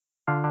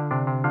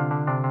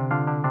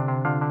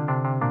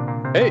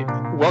Hey,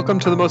 welcome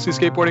to the Mostly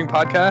Skateboarding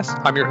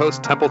Podcast. I'm your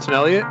host, Templeton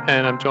Elliott,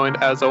 and I'm joined,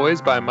 as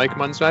always, by Mike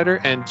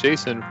Munsnyder and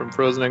Jason from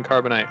Frozen and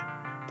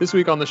Carbonite. This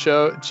week on the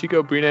show,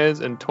 Chico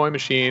Brines and Toy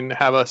Machine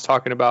have us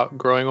talking about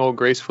growing old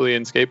gracefully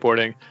in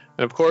skateboarding.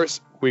 And of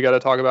course, we got to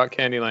talk about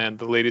Candyland,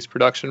 the latest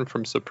production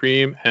from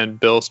Supreme and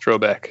Bill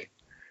Strobeck.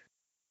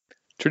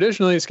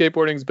 Traditionally,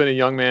 skateboarding's been a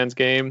young man's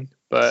game,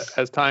 but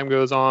as time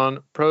goes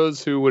on,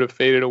 pros who would have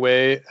faded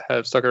away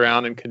have stuck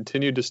around and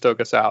continued to stoke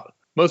us out.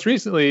 Most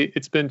recently,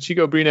 it's been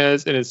Chico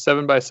Brines in his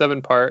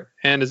 7x7 part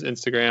and his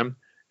Instagram,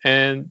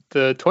 and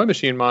the Toy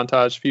Machine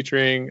montage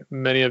featuring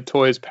many of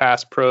Toy's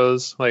past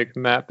pros like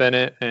Matt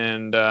Bennett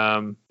and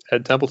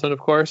Ed Templeton, of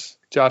course,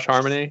 Josh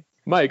Harmony.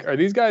 Mike, are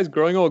these guys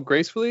growing old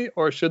gracefully,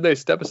 or should they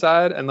step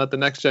aside and let the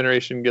next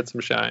generation get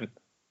some shine?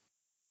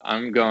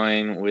 I'm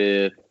going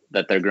with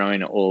that they're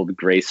growing old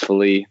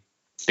gracefully,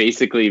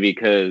 basically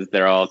because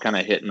they're all kind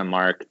of hitting the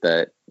mark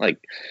that, like,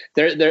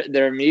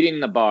 they're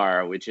meeting the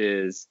bar, which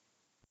is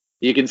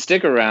you can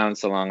stick around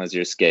so long as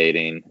you're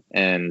skating.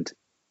 And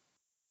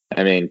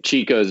I mean,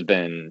 Chico's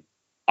been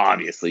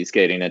obviously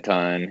skating a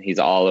ton. He's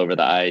all over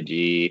the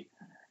IG.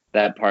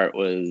 That part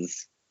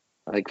was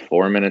like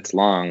 4 minutes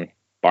long,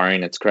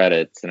 barring its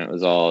credits. And it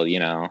was all,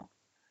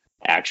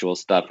 actual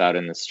stuff out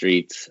in the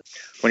streets.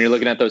 When you're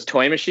looking at those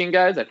Toy Machine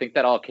guys, I think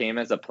that all came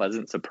as a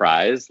pleasant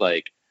surprise.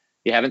 Like,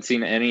 you haven't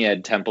seen any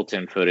Ed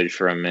Templeton footage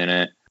for a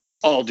minute.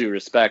 All due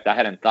respect, I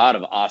hadn't thought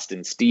of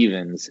Austin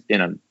Stevens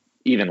in an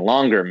even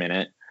longer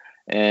minute.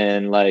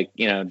 And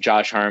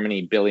Josh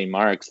Harmony, Billy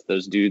Marks,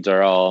 those dudes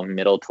are all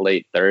middle to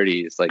late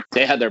 30s. Like,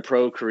 they had their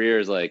pro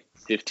careers like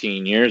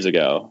 15 years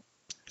ago.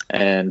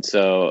 And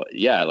so,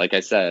 yeah, like I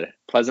said,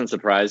 pleasant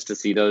surprise to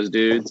see those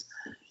dudes.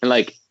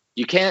 And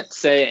you can't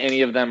say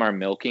any of them are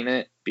milking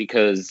it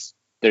because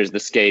there's the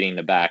skating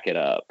to back it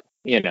up.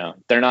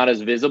 They're not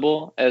as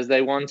visible as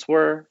they once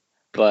were,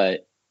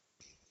 but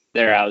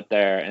they're out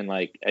there. And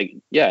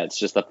it's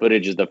just the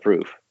footage is the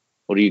proof.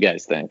 What do you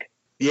guys think?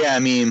 Yeah, I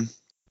mean,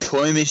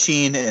 Toy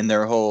Machine and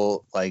their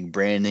whole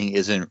branding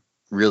isn't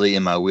really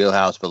in my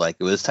wheelhouse, but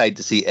it was tight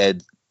to see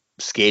Ed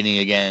skating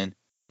again,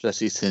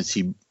 especially since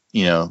he,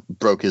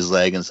 broke his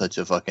leg in such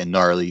a fucking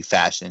gnarly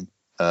fashion.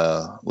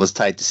 Was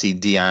tight to see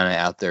Deanna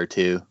out there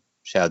too.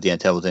 Shout out Deanna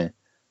Templeton.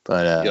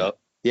 But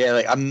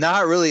yeah, I'm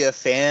not really a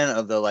fan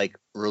of the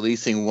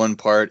releasing one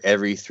part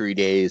every 3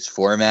 days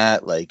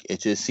format.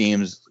 It just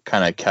seems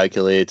kind of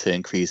calculated to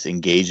increase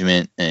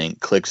engagement and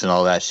clicks and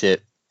all that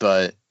shit.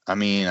 But I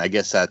mean, I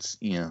guess that's,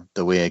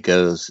 the way it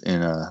goes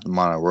in the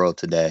modern world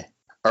today.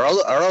 Are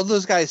all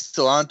those guys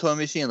still on Toy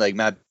Machine, like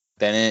Matt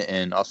Bennett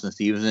and Austin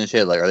Stevens and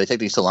shit? Are they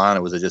technically still on,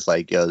 or was it just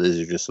these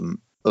are just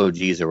some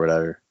OGs or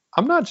whatever?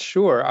 I'm not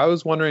sure. I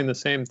was wondering the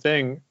same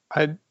thing.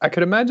 I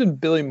could imagine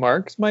Billy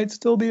Marks might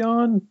still be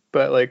on,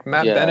 but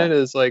Matt Bennett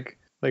is like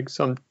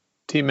some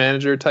team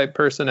manager type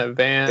person at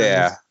Vans.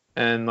 Yeah.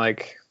 And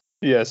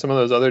some of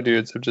those other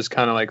dudes have just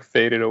kind of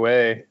faded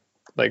away.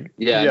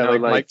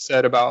 Mike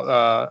said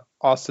about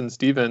Austin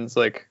Stevens,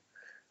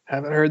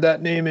 haven't heard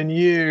that name in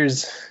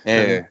years.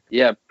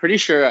 Yeah, pretty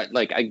sure I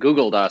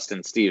Googled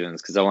Austin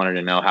Stevens because I wanted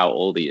to know how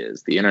old he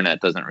is. The internet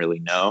doesn't really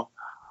know.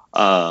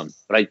 But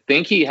I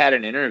think he had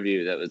an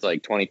interview that was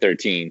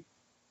 2013.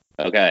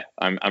 Okay,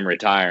 I'm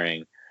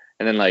retiring.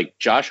 And then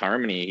Josh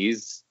Harmony,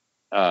 he's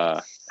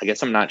I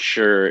guess I'm not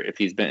sure if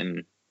he's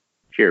been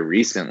here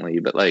recently,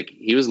 but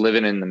he was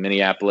living in the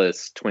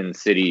Minneapolis Twin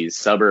Cities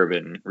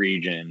suburban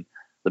region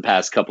the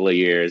past couple of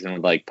years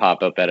and would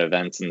pop up at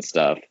events and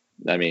stuff.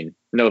 I mean,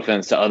 no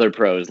offense to other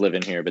pros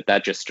living here, but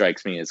that just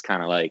strikes me as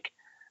kind of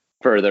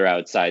further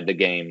outside the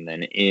game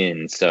than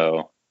in.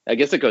 So I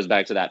guess it goes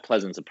back to that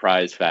pleasant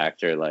surprise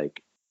factor.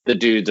 The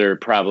dudes are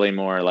probably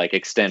more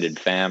extended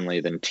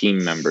family than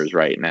team members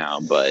right now.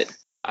 But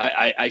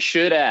I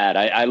should add,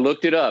 I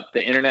looked it up.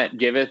 The internet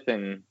giveth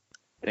and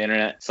the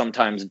internet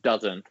sometimes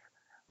doesn't.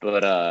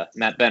 But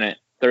Matt Bennett,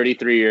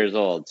 33 years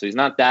old. So he's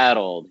not that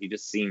old. He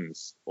just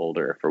seems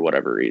older for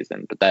whatever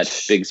reason. But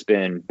that big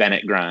spin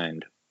Bennett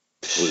grind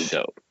was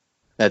dope.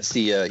 That's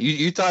the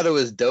you thought it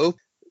was dope.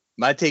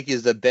 My take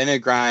is the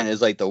Bennett grind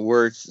is the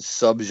worst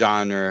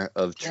subgenre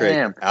of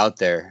trick out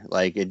there.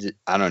 I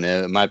don't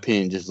know. In my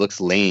opinion, it just looks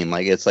lame.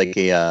 It's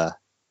a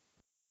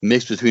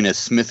mix between a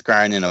Smith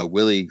grind and a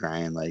Willie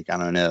grind. I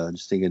don't know. I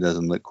just think it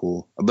doesn't look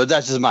cool. But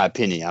that's just my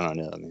opinion. I don't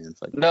know, man.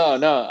 It's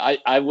No.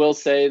 I will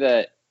say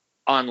that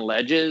on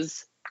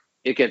ledges,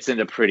 it gets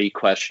into pretty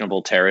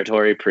questionable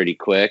territory pretty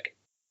quick.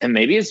 And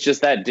maybe it's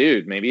just that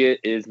dude. Maybe it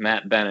is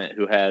Matt Bennett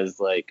who has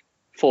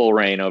full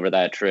reign over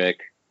that trick,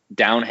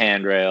 down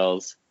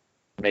handrails,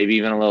 maybe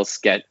even a little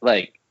sketch.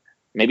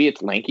 Maybe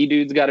it's lanky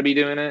dude's got to be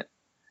doing it.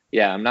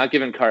 Yeah, I'm not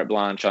giving carte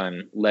blanche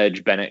on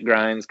ledge Bennett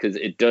grinds because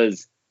it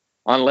does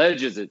on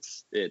ledges.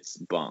 It's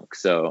bunk.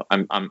 So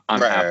I'm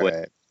halfway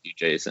with you,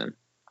 Jason.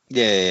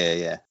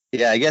 Yeah.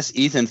 I guess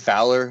Ethan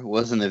Fowler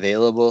wasn't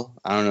available.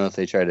 I don't know if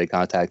they tried to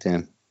contact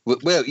him.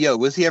 Wait,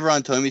 was he ever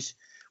on Toy Machine?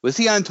 Was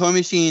he on Toy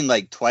Machine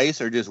twice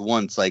or just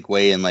once,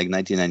 way in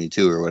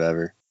 1992 or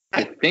whatever?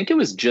 I think it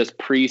was just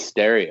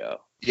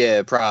pre-stereo.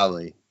 Yeah,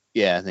 probably.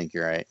 Yeah, I think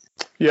you're right.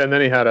 Yeah, and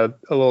then he had a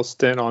little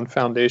stint on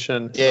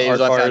Foundation. Yeah, he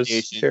was on Art Bars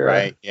Foundation, era.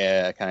 right?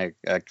 Yeah, I kind of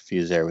got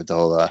confused there with the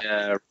whole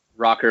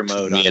rocker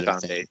mode on thing.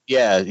 Foundation.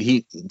 Yeah,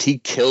 he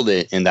killed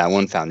it in that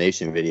one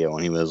Foundation video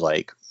when he was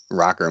like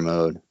rocker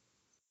mode.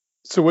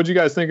 So what'd you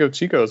guys think of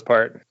Chico's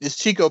part? This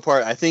Chico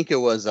part, I think it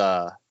was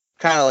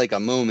kind of like a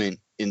moment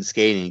in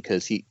skating,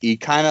 because he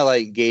kind of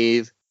like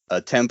gave a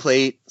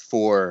template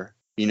for,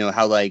 you know,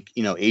 how like,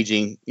 you know,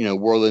 aging, you know,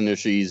 World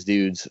Industries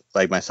dudes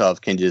like myself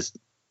can just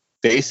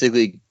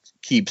basically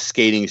keep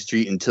skating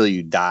street until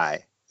you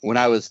die. When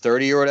I was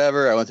 30 or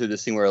whatever, I went through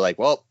this thing where like,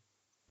 well,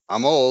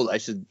 I'm old, I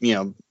should, you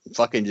know,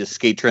 fucking just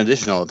skate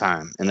transition all the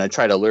time. And I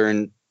tried to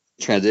learn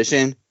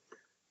transition,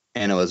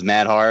 and it was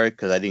mad hard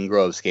because I didn't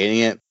grow up skating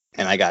it,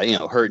 and I got, you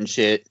know, hurt and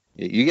shit.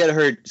 You get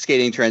hurt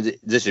skating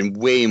transition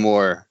way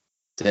more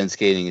than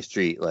skating a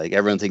street. Like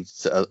everyone thinks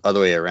it's the other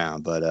way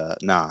around,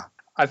 but nah.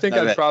 I think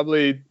I'd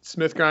probably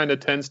Smith grind a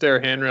 10-stair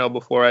handrail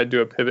before I'd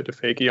do a pivot to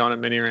fakie on a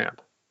mini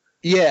ramp.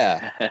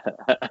 Yeah.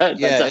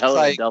 That's a hell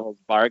of a devil's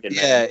bargain.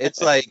 Yeah, man.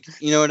 it's like,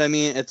 you know what I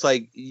mean? It's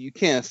like you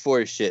can't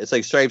force shit. It's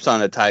like stripes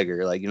on a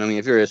tiger. Like, you know what I mean?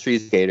 If you're a street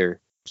skater,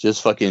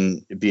 just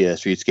fucking be a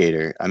street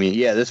skater. I mean,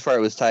 yeah, this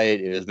part was tight.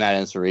 It was mad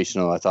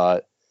inspirational, I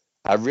thought.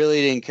 I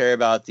really didn't care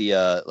about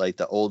the like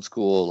the old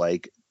school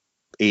like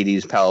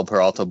 80s Palo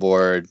Peralta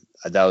board.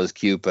 That was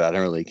cute, but I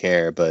don't really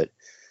care. But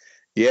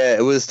yeah,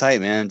 it was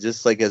tight, man.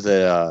 Just like as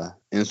a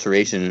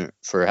inspiration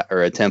for,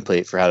 or a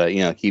template for how to,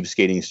 you know, keep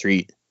skating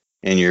street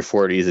in your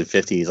 40s and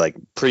 50s, like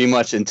pretty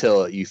much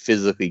until you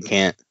physically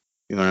can't.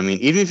 You know what I mean?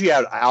 Even if you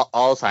have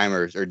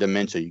Alzheimer's or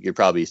dementia, you could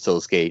probably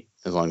still skate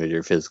as long as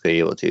you're physically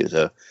able to.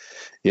 So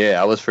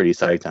yeah, I was pretty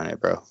psyched on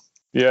it, bro.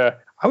 Yeah.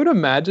 I would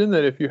imagine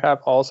that if you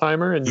have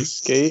Alzheimer and you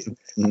skate,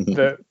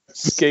 that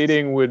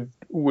skating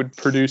would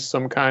produce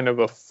some kind of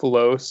a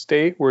flow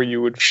state where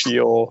you would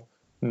feel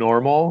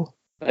normal.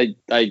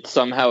 I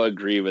somehow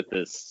agree with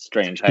this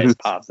strange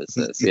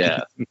hypothesis.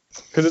 Yeah.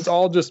 Because it's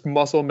all just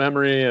muscle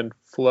memory and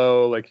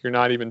flow. Like you're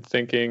not even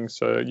thinking.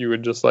 So you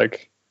would just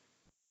like,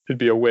 it'd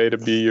be a way to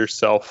be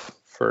yourself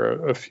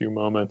for a few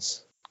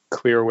moments.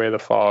 Clear away the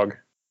fog.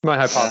 My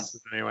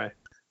hypothesis anyway.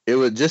 It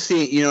would just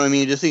see, you know what I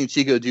mean? Just seeing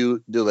Chico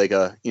do like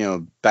a, you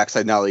know,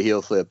 backside nollie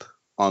heel flip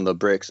on the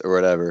bricks or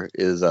whatever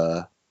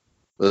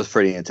was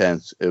pretty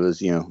intense. It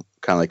was, you know,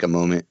 kind of like a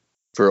moment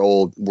for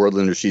old World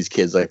Industries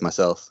kids like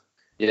myself.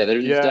 Yeah,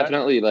 there's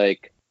definitely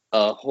like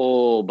a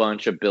whole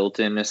bunch of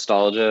built-in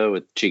nostalgia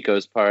with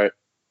Chico's part,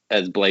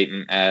 as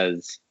blatant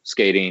as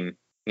skating,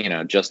 you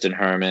know, Justin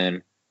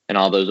Herman and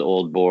all those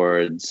old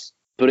boards.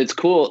 But it's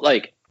cool.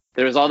 Like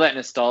there was all that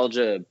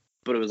nostalgia,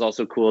 but it was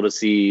also cool to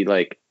see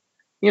like,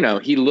 you know,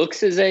 he looks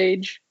his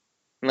age.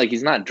 Like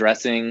he's not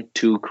dressing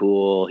too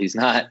cool. He's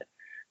not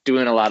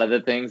doing a lot of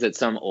the things that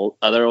some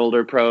other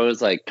older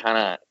pros like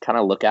kind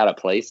of look out of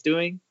place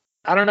doing.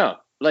 I don't know.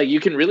 Like you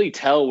can really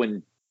tell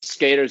when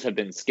skaters have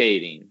been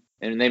skating,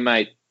 and they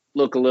might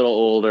look a little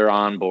older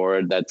on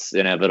board. That's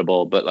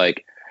inevitable, but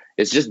like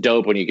it's just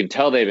dope when you can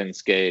tell they've been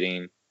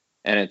skating,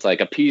 and it's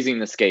like appeasing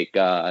the skate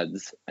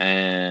gods.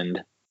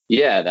 And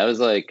yeah, that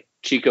was like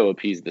Chico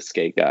appeased the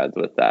skate gods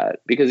with that,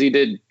 because he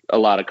did a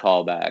lot of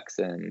callbacks,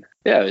 and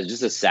yeah, it was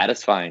just a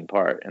satisfying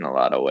part in a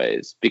lot of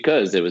ways,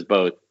 because it was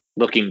both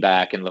looking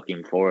back and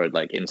looking forward,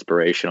 like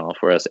inspirational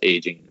for us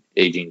aging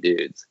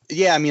dudes.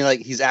 Yeah, I mean,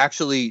 like he's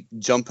actually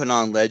jumping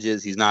on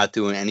ledges. He's not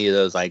doing any of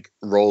those like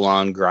roll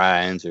on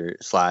grinds or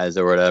slides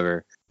or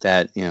whatever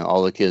that, you know,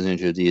 all the kids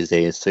into these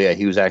days. So yeah,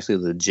 he was actually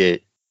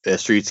legit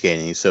street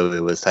skating, so it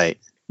was tight.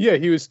 Yeah,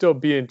 he was still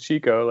being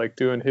Chico, like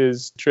doing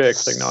his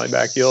tricks, like nollie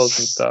back heels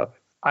and stuff.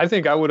 I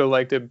think I would have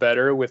liked it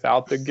better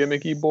without the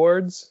gimmicky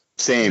boards.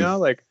 Same. You know,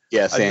 like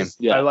yeah, same.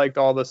 I liked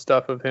all the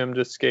stuff of him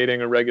just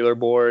skating a regular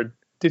board.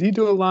 Did he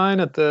do a line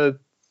at the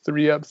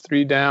 3 up,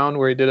 3 down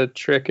where he did a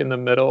trick in the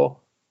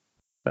middle?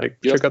 Like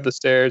trick up the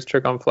stairs,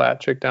 trick on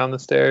flat, trick down the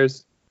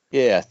stairs?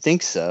 Yeah, I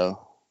think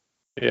so.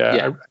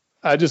 Yeah.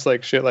 I just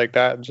like shit like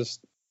that,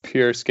 just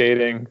pure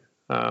skating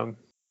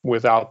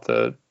without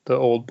the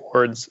old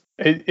boards.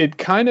 It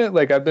kind of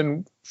like, I've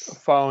been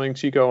following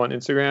Chico on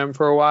Instagram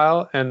for a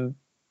while, and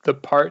the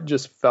part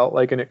just felt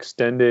like an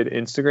extended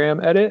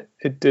Instagram edit.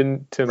 It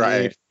didn't to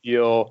me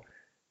feel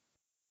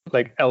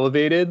like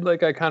elevated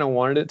like I kind of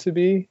wanted it to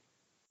be.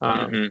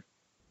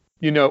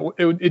 You know,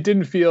 it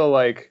didn't feel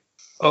like,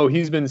 oh,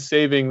 he's been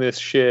saving this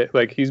shit,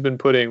 like he's been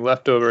putting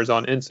leftovers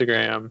on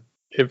Instagram.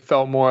 It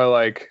felt more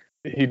like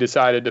he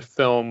decided to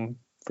film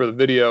for the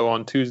video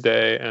on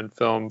Tuesday and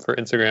film for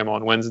Instagram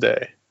on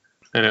Wednesday,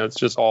 and it's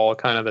just all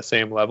kind of the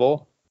same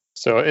level.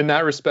 So in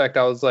that respect,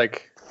 I was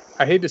like,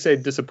 I hate to say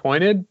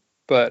disappointed,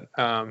 but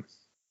I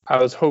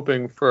was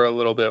hoping for a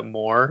little bit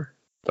more,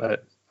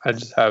 but I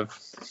just have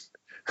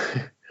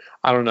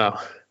I don't know.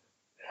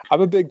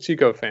 I'm a big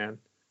Chico fan.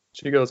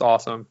 Chico's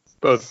awesome,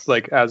 both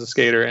like as a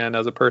skater and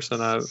as a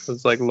person. I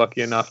was like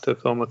lucky enough to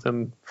film with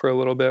him for a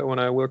little bit when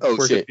I worked at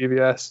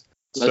BVS.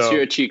 Let's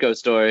hear a Chico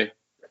story.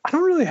 I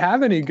don't really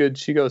have any good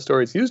Chico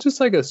stories. He was just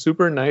like a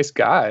super nice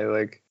guy.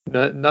 Like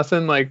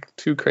nothing like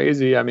too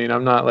crazy. I mean, I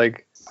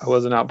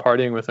wasn't out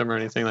partying with him or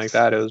anything like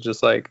that. It was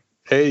just like,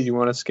 hey, you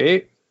want to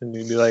skate? and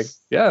he'd be like,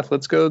 yeah,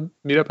 let's go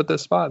meet up at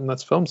this spot and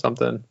let's film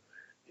something.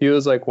 He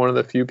was like one of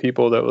the few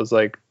people that was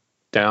like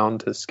down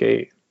to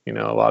skate. You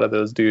know, a lot of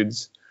those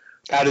dudes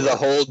out of the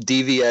whole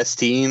DVS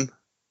team.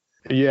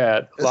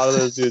 Yeah, a lot of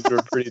those dudes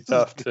were pretty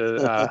tough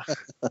to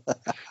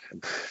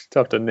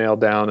nail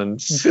down and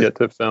get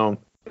to film.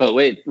 But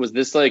wait, was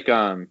this like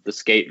the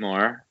Skate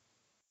More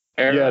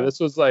era? Yeah, this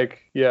was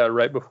like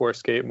right before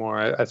Skate More.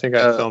 I think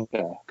I filmed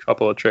a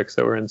couple of tricks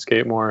that were in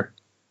Skate More.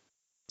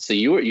 So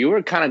you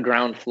were kind of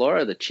ground floor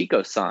of the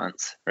Chico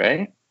Sans,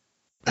 right?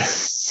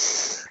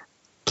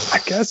 I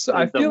guess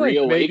I feel like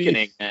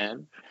maybe,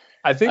 man.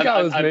 I think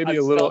I was maybe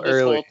a little early. I've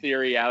this whole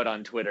theory out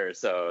on Twitter,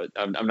 so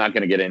I'm not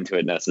going to get into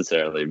it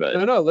necessarily. But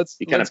no, let's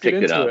get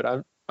into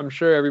it. I'm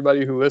sure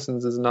everybody who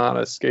listens is not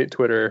a skate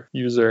Twitter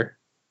user.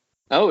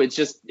 Oh, it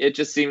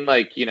just seemed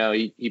like, you know,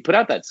 he put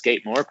out that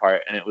Skate More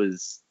part, and it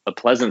was a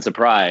pleasant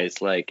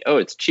surprise. Like, oh,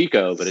 it's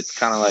Chico, but it's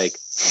kind of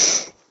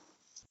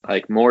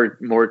like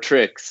more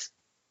tricks,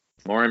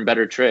 more and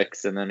better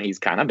tricks, and then he's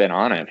kind of been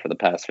on it for the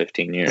past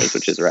 15 years,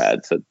 which is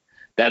rad. So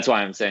that's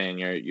why I'm saying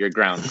you're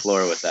ground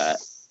floor with that.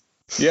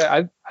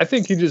 Yeah, I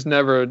think he just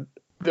never.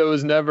 There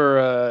was never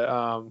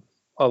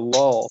a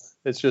lull.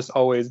 It's just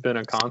always been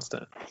a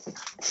constant.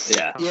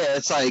 Yeah. Yeah,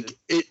 it's like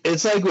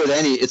with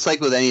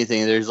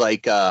anything. There's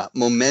like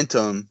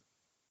momentum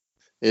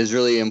is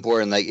really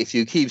important. Like if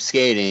you keep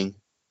skating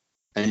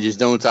and just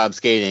don't stop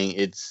skating,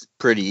 it's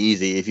pretty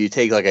easy. If you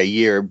take like a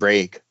year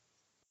break,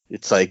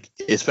 it's like,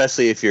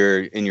 especially if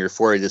you're in your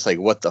 40s, it's like,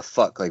 what the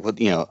fuck? Like,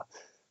 what, you know,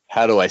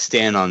 how do I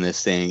stand on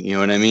this thing? You know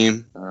what I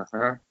mean?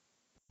 Uh-huh.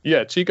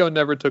 Yeah, Chico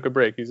never took a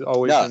break. He's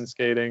always been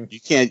skating.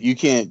 You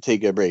can't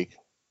take a break.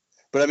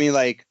 But I mean,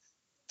 like,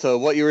 so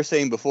what you were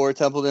saying before,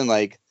 Templeton,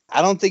 like,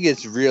 I don't think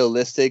it's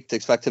realistic to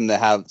expect him to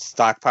have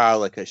stockpile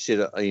like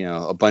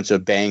a bunch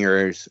of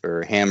bangers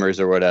or hammers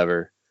or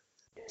whatever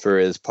for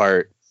his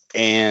part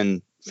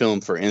and film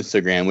for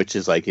Instagram, which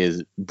is like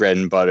his bread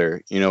and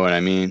butter. You know what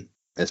I mean?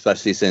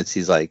 Especially since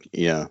he's like,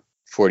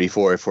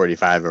 44,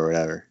 45 or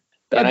whatever.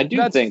 And I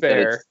do think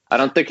fair. That I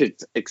don't think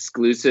it's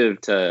exclusive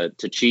to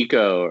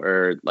Chico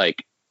or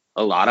like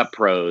a lot of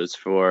pros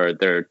for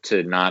there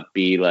to not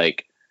be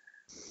like,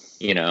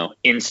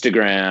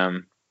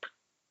 Instagram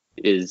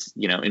is,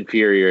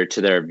 inferior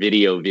to their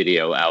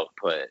video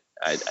output.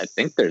 I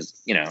think there's,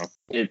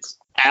 it's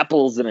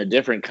apples and a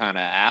different kind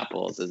of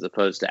apples as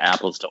opposed to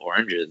apples to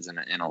oranges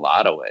in a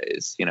lot of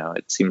ways.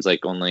 It seems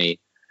like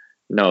only,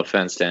 no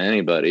offense to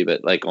anybody,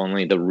 but like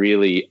only the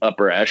really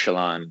upper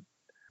echelon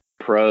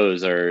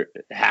pros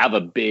have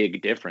a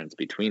big difference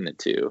between the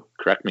two.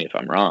 Correct me if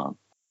I'm wrong.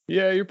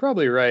 Yeah, you're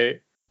probably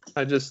right.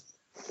 I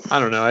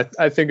don't know.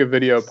 I think a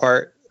video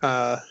part,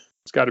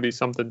 it's got to be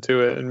something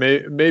to it. And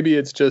maybe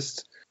it's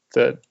just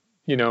that,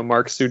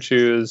 Mark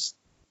Suciu has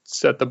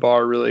set the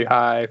bar really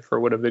high for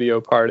what a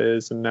video part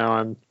is. And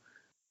now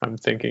I'm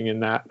thinking in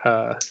that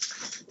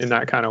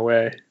kind of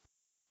way.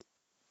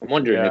 I'm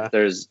wondering if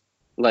there's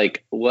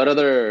like, what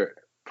other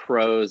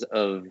pros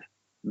of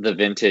the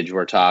vintage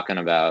we're talking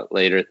about,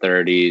 later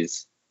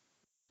 30s,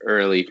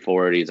 early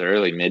 40s,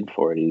 early mid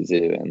 40s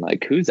even,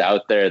 like who's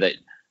out there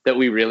that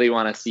we really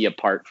want to see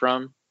apart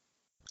from,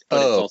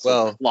 but it's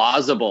also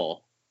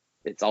plausible.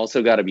 It's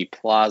also got to be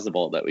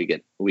plausible that we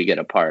get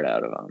a part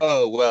out of them.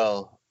 Oh,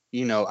 well,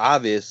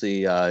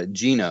 obviously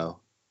Gino.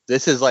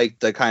 This is like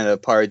the kind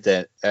of part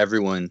that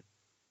everyone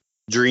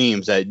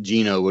dreams that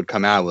Gino would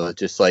come out with,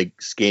 just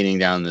like skating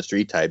down the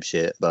street type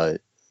shit,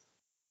 but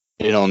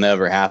it'll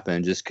never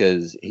happen just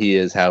because he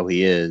is how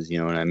he is. You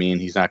know what I mean?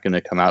 He's not going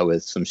to come out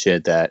with some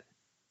shit that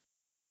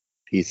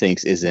he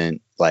thinks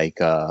isn't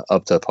like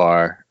up to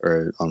par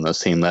or on the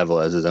same level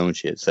as his own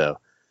shit. So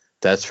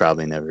that's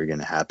probably never going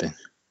to happen.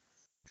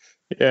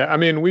 Yeah, I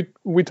mean,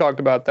 we talked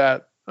about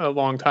that a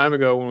long time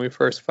ago when we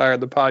first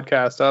fired the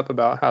podcast up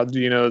about how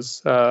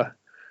Gino's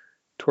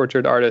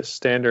tortured artist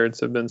standards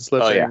have been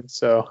slipping. Oh, yeah.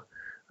 So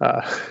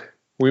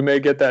we may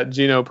get that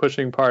Gino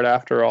pushing part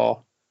after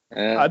all.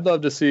 I'd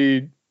love to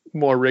see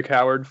more Rick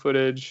Howard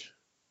footage,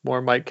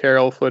 more Mike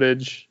Carroll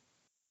footage.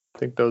 I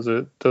think those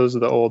are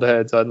the old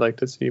heads I'd like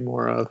to see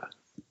more of.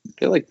 I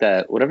feel like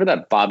whatever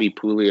that Bobby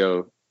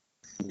Pulio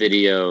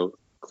video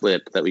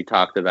clip that we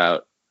talked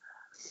about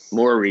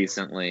more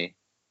recently,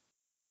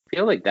 I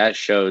feel like that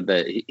showed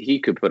that he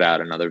could put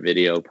out another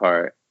video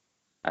part.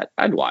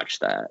 I'd watch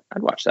that.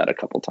 I'd watch that a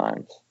couple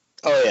times.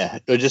 Oh yeah,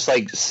 or just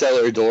like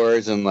cellar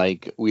doors and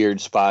like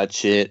weird spot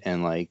shit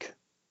and like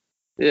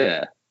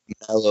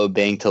mellow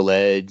bank to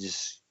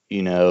ledge.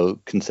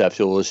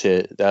 Conceptual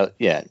shit. That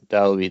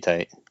would be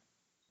tight.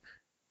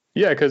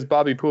 Yeah, because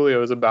Bobby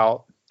Pulio is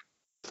about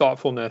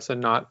thoughtfulness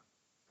and not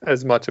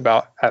as much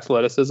about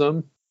athleticism.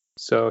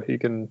 So he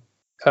can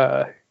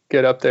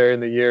get up there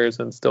in the years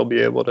and still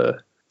be able to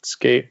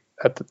skate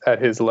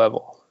at his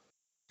level.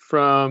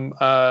 From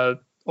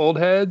old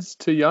heads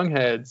to young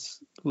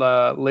heads,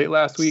 late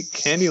last week,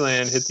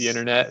 Candyland hit the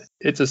internet.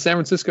 It's a San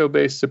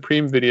Francisco-based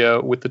Supreme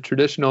video with the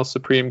traditional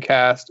Supreme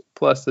cast,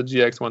 plus the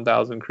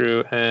GX1000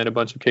 crew, and a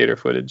bunch of cater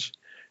footage.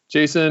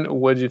 Jason,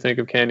 what did you think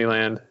of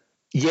Candyland?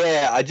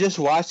 Yeah, I just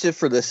watched it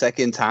for the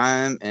second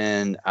time,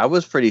 and I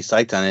was pretty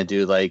psyched on it,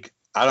 dude. Like,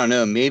 I don't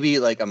know, maybe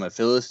like I'm a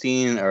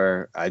Philistine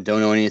or I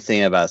don't know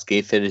anything about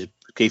skate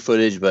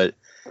footage, but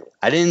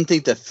I didn't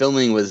think the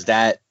filming was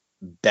that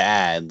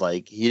bad.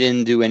 Like, he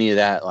didn't do any of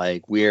that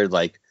like weird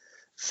like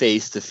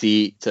face to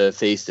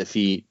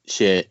feet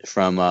shit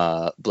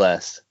from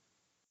Blessed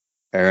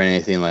or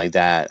anything like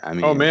that. I Oh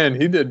mean, man,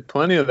 he did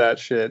plenty of that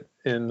shit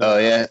in oh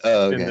yeah,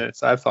 oh in okay.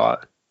 this. I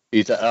thought.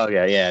 Oh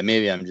yeah.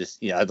 Maybe I'm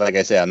just like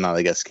I said, I'm not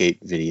like a skate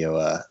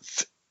video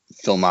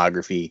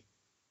filmography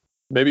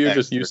Maybe you're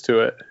just expert. used to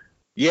it.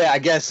 Yeah, I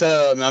guess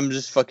so. I'm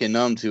just fucking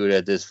numb to it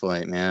at this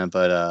point, man.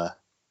 But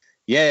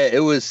yeah, it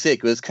was sick.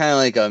 It was kind of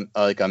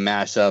like a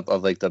mashup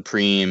of like the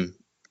Preem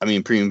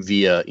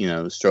via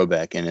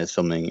Strobeck and his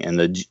filming and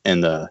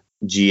the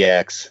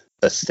GX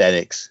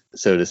aesthetics,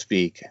 so to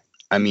speak.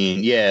 I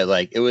mean, yeah,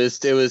 like it was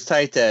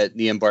tight that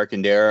the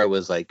Embarcadero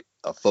was like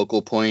a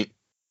focal point.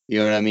 You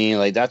know what I mean?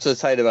 Like that's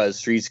what's tight about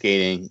street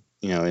skating.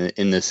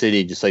 In the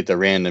city, just like the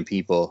random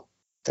people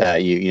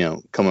that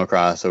you come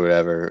across or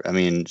whatever. I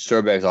mean,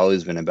 Strobeck's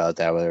always been about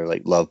that, whether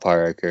like Love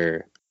Park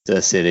or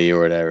the city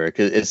or whatever,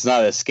 because it's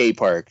not a skate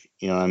park.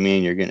 You know what I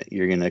mean?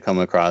 You're gonna come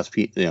across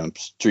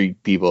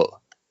street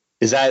people.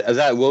 Is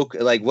that woke?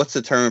 Like, what's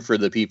the term for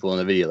the people in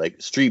the video?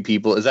 Like street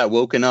people? Is that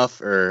woke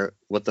enough or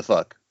what the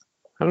fuck?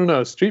 I don't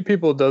know. Street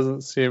people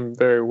doesn't seem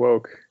very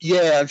woke.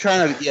 Yeah, I'm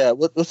trying to. Yeah,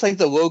 what's like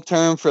the woke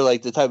term for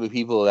like the type of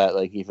people that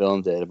like he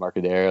filmed at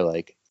Embarcadero?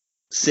 Like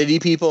city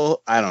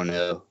people? I don't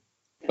know.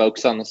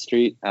 Folks on the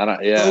street? I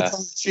don't. Yeah. Folks on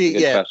the street.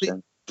 Yeah.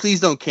 Please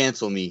don't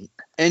cancel me.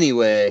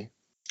 Anyway,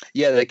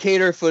 yeah, the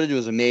Cater footage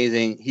was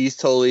amazing. He's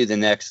totally the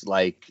next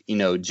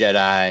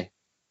Jedi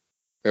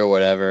or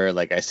whatever.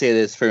 Like I say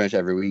this pretty much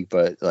every week,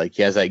 but like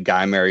he has that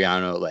Guy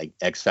Mariano like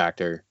X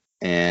Factor,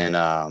 and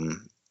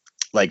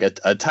like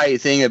a tight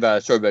thing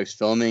about Strobeck's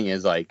filming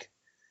is like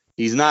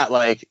he's not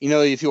like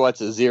if you watch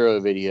a Zero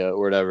video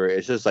or whatever,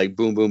 it's just like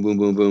boom boom boom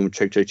boom boom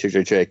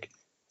trick.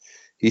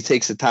 He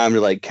takes the time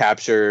to like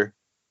capture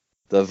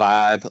the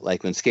vibe,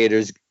 like when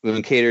Cater's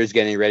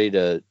getting ready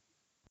to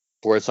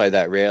board slide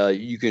that rail,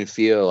 you can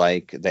feel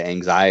like the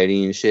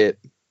anxiety and shit.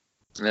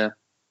 Yeah.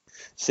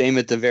 Same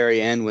at the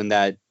very end when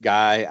that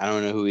guy, I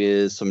don't know who he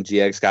is, some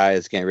GX guy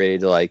is getting ready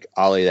to like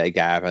ollie that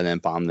gap and then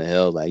bomb the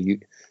hill.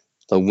 Like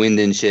the wind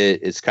and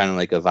shit, it's kind of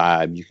like a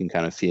vibe. You can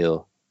kind of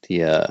feel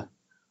the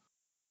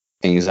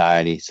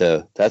anxiety.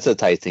 So that's a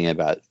tight thing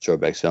about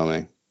Strobeck's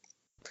filming.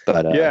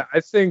 But yeah,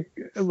 I think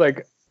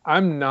like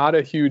I'm not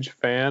a huge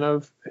fan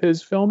of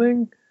his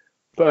filming,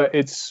 but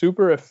it's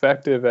super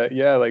effective at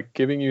like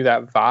giving you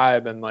that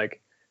vibe and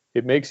like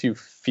it makes you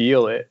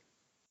feel it.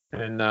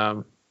 And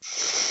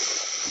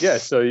yeah,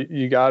 so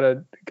you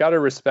gotta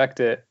respect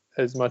it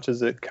as much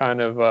as it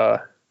kind of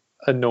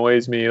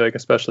annoys me, like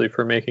especially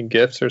for making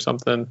GIFs or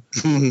something,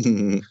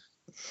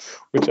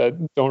 which I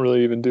don't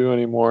really even do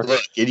anymore.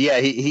 Look, yeah,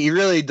 he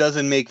really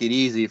doesn't make it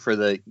easy for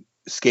the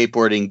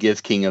skateboarding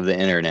GIF king of the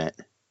internet.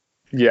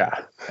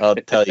 Yeah, I'll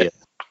tell you.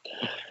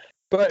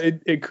 But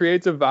it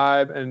creates a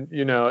vibe,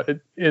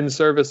 and in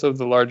service of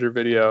the larger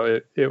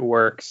video, it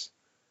works.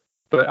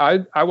 But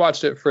I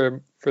watched it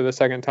for the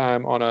second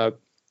time on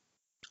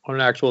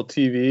an actual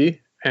TV,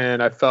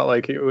 and I felt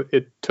like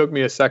it took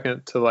me a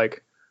second to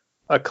like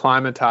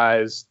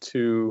acclimatize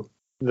to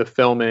the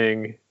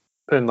filming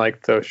and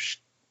like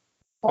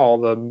all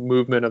the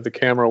movement of the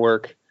camera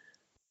work,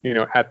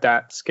 at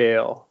that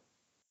scale.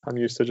 I'm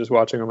used to just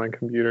watching on my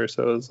computer,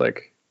 so it was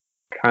like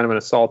kind of an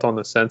assault on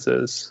the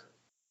senses.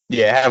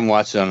 Yeah, I haven't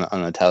watched it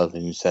on a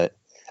television set.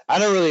 I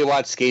don't really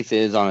watch skate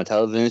vids on a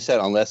television set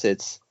unless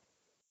it's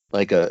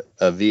like a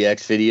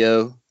VX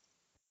video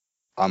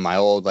on my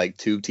old like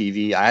tube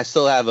TV. I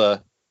still have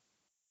a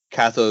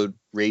cathode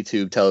ray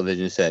tube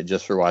television set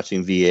just for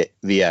watching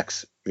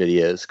VX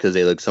videos because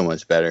they look so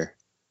much better.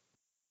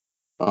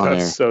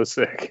 That's so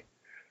sick.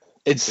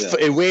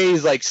 It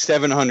weighs like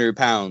 700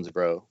 pounds,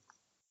 bro.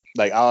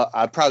 Like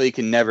I probably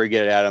can never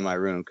get it out of my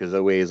room because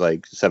it weighs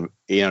like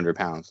 800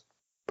 pounds.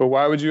 But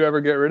why would you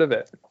ever get rid of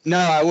it? No,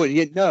 I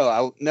wouldn't.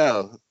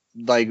 No.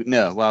 Like,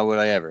 no. Why would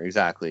I ever?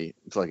 Exactly.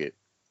 Fuck it.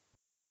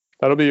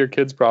 That'll be your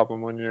kid's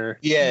problem when you're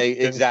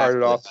exactly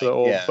carted off to the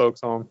old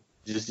folks' home.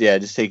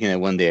 Just taking it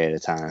one day at a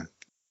time.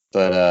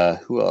 But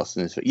who else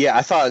in this? Yeah,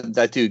 I thought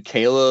that dude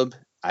Caleb.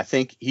 I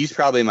think he's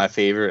probably my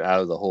favorite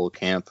out of the whole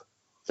camp.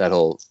 That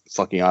whole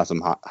fucking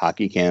awesome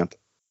hockey camp.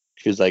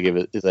 Because like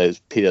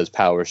he does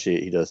power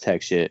shit, he does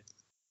tech shit.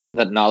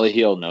 That nollie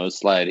heel nose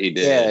slide he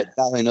did. Yeah,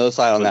 nollie nose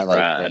slide on that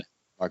like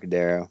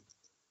Embarcadero.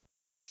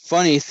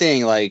 Funny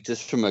thing, like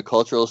just from a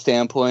cultural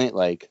standpoint,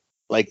 like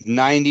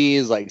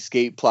 90s like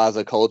skate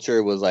plaza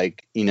culture was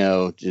like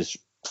just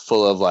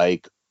full of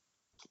like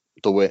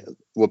the way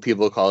what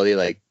people call it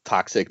like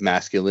toxic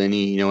masculinity.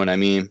 You know what I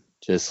mean?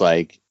 Just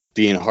like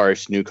being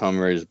harsh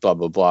newcomers, blah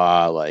blah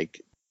blah,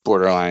 like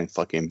borderline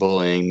fucking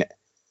bullying.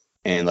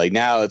 And like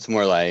now it's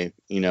more like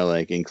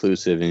like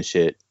inclusive and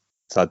shit.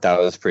 Thought that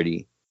was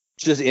pretty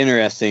just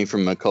interesting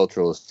from a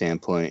cultural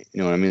standpoint. You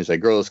know what I mean? It's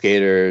like girl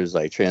skaters,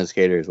 like trans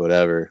skaters,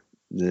 whatever.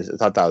 I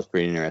thought that was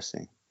pretty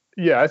interesting.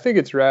 Yeah, I think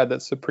it's rad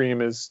that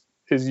Supreme is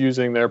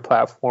using their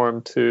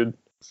platform to,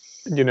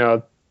 you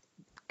know,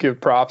 give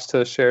props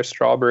to Cher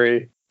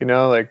Strawberry. You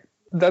know, like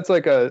that's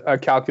like a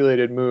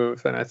calculated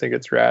move, and I think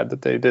it's rad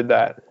that they did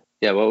that.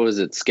 Yeah, what was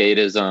it?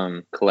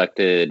 Skateism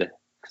collected,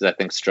 because I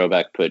think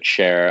Strobeck put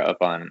Cher up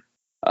on,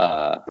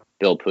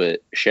 Bill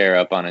put Cher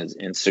up on his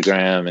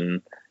Instagram,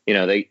 and you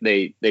know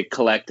they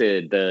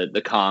collected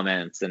the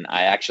comments, and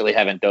I actually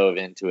haven't dove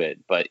into it,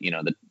 but you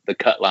know the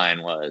cut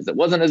line was, it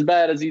wasn't as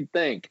bad as you'd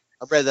think.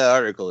 I read that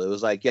article. It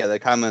was like, yeah, the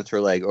comments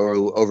were like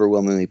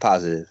overwhelmingly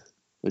positive.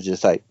 It was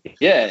just like,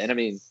 Yeah, and I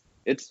mean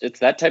it's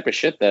that type of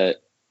shit that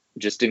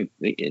just the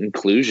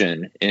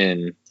inclusion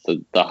in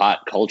the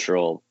hot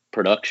cultural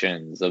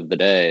productions of the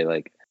day,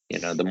 like, you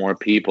know, the more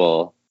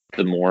people,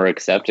 the more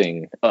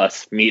accepting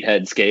us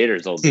meathead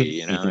skaters will be.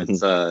 You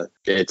know,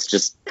 it's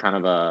just kind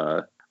of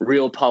a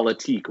real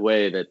politique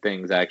way that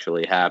things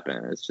actually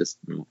happen. It's just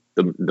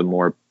the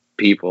more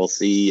people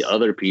see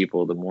other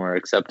people, the more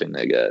accepting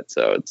they get.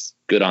 So it's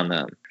good on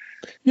them.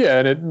 Yeah,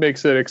 and it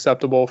makes it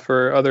acceptable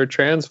for other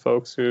trans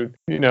folks who,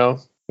 you know,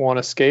 want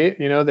to skate.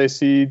 You know, they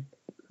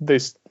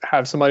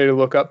have somebody to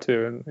look up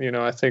to, and you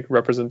know, I think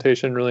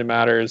representation really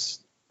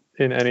matters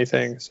in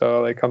anything.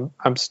 So like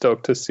I'm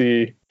stoked to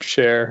see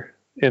Cher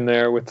in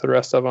there with the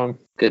rest of them.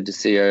 Good to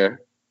see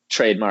her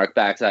trademark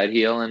backside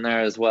heel in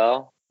there as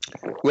well.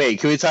 Wait,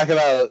 can we talk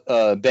about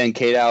Ben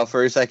Kadow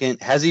for a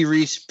second? Has he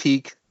reached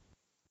peak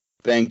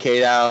Ben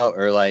Kadow,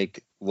 or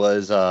like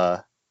was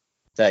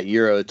that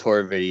Euro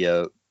Tour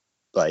video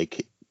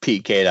like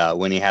Pete Kadow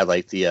when he had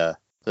like the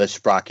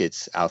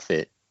Sprockets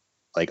outfit,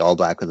 like all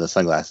black with the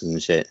sunglasses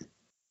and shit?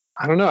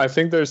 I don't know. I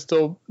think there's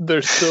still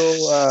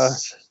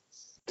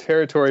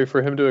territory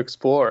for him to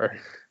explore.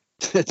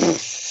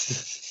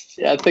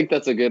 Yeah, I think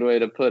that's a good way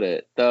to put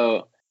it.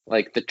 Though,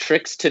 like the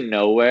tricks to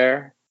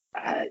nowhere,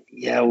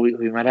 yeah,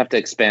 we might have to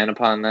expand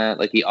upon that.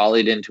 Like he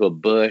ollied into a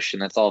bush,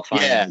 and that's all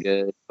fine and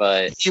good.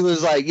 But he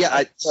was like,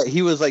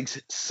 he was like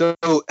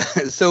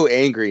so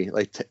angry,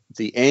 like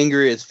the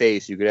angriest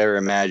face you could ever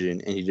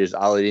imagine, and he just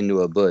ollied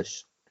into a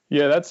bush.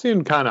 Yeah, that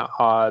seemed kind of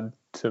odd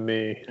to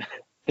me.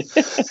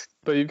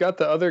 But you've got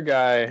the other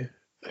guy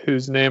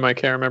whose name I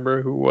can't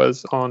remember, who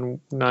was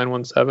on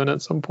 917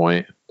 at some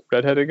point,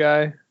 redheaded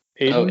guy.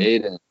 Aiden? Oh,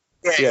 Aiden.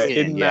 Yeah,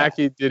 Aiden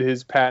Mackey did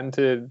his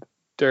patented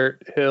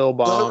dirt hill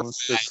bomb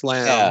to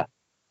slam. Yeah,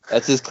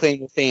 that's his claim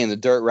to fame, the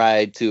dirt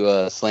ride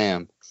to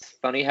slam.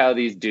 Funny how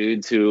these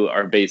dudes who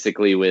are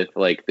basically with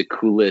like the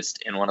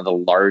coolest and one of the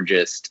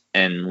largest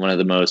and one of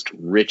the most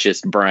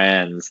richest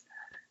brands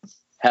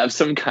have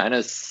some kind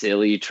of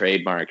silly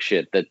trademark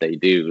shit that they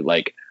do,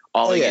 like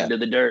ollie into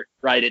the dirt,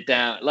 write it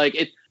down. Like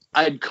it,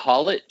 I'd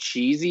call it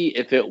cheesy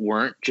if it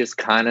weren't just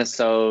kind of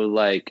so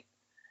like,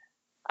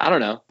 I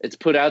don't know. It's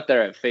put out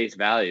there at face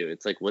value.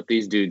 It's like what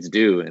these dudes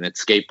do, and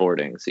it's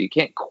skateboarding. So you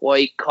can't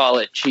quite call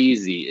it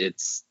cheesy.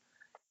 It's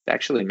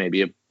actually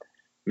maybe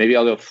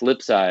I'll go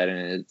flip side,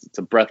 and it's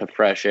a breath of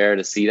fresh air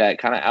to see that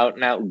kind of out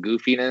and out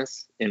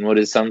goofiness in what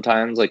is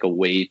sometimes like a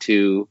way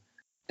too.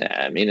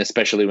 I mean,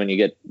 especially when you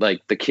get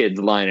like the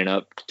kids lining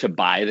up to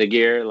buy the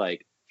gear,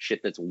 like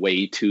shit that's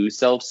way too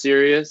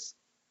self-serious.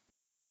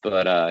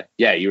 But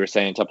yeah, you were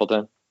saying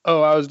Templeton?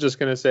 Oh, I was just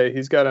gonna say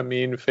he's got a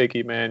mean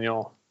fakie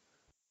manual.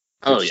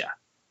 Oh yeah,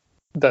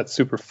 that's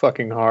super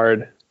fucking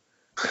hard,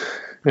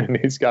 and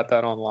he's got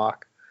that on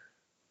lock.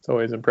 It's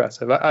always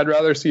impressive. I'd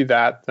rather see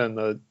that than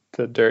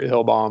the dirt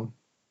hill bomb.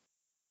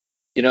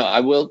 You know,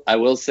 I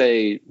will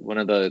say one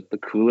of the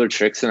cooler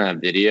tricks in that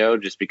video,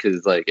 just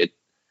because like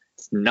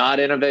it's not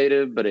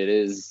innovative, but it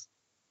is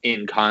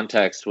in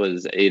context,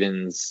 was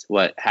Aiden's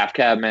half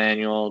cab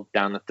manual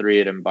down the 3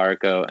 at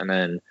Embarco, and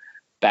then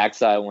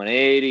backside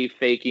 180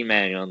 fakie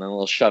manual, and then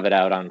we'll shove it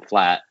out on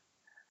flat.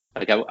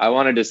 Like I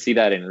wanted to see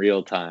that in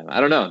real time. I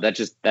don't know.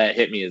 That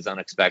hit me as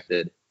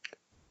unexpected.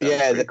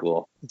 That was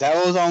cool.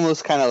 That was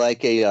almost kind of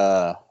like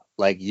a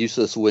like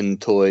useless wooden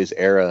toys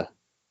era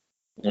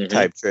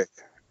type trick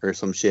or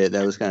some shit.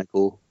 That was kind of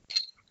cool.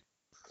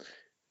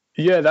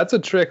 Yeah, that's a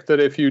trick that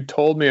if you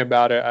told me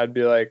about it, I'd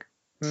be like,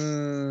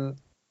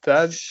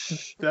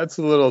 that's a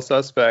little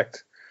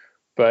suspect.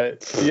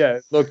 But yeah,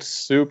 it looked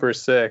super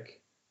sick.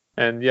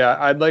 And yeah,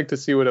 I'd like to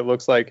see what it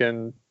looks like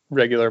in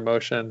regular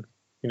motion.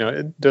 You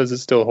know, does it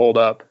still hold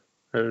up?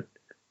 Or,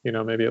 you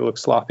know, maybe it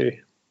looks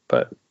sloppy.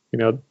 But, you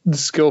know, the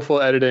skillful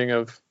editing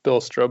of Bill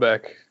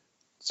Strobeck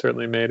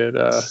certainly made it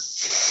a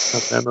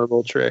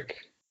memorable trick.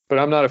 But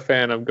I'm not a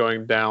fan of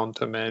going down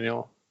to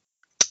manual.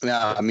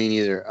 No, me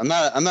neither. I'm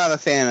not a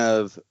fan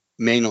of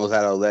manuals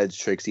out of ledge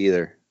tricks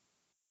either.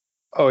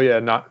 Oh yeah,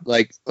 not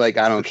like I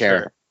don't care.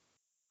 Sure.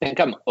 I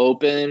think I'm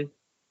open,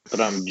 but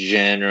I'm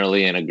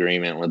generally in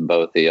agreement with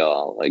both of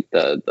y'all. Like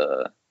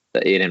the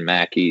Aiden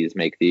Mackeys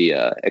make the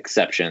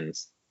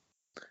exceptions.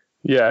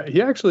 Yeah,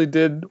 he actually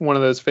did one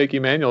of those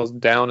fakie manuals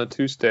down a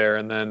 2-stair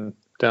and then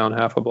down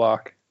half a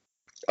block.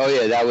 Oh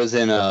yeah, that was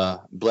in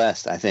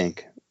Blessed, I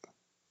think.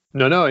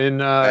 No, in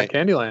right.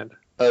 Candyland.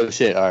 Oh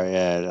shit! All right,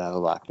 yeah, half a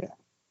block, yeah.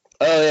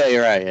 Oh yeah,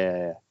 you're right,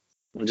 yeah.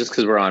 Just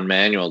because we're on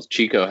manuals,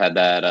 Chico had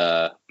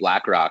that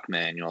Black Rock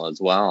manual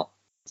as well.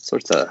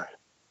 Sorts of.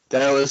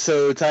 That was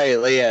so tight.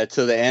 Like, yeah,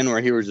 to the end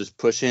where he was just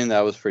pushing,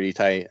 that was pretty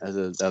tight. That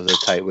was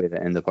a tight way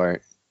to end the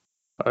part.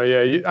 Oh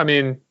yeah,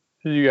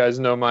 you guys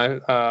know my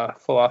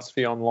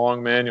philosophy on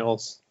long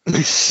manuals.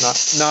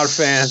 Not a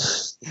fan.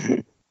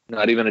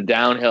 Not even a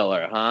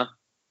downhiller, huh?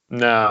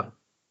 No,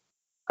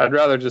 I'd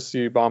rather just see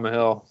you bomb a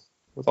hill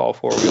with all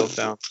four wheels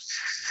down.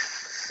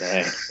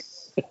 Dang.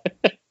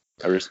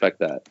 I respect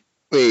that.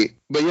 Wait,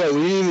 but yeah,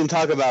 we didn't even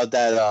talk about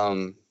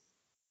that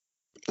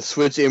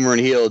switch inward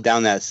heel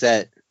down that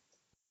set.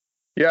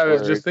 Yeah, I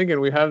was just thinking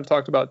we haven't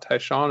talked about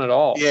Tyshawn at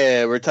all.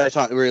 Yeah, we're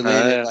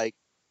landing like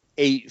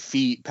 8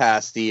 feet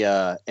past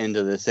the end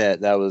of the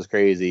set. That was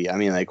crazy. I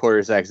mean, like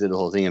Quarter Sacks did the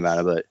whole thing about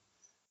it, but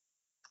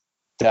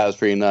that was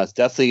pretty nuts.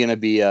 Definitely gonna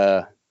be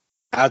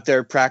out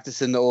there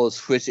practicing the old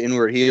switch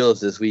inward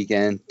heels this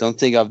weekend. Don't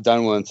think I've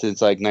done one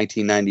since like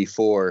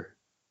 1994,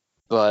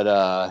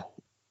 but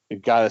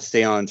got to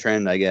stay on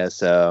trend, I guess.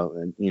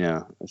 So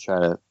I'll try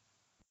to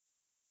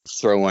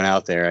throw one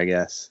out there, I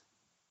guess.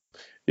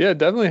 Yeah,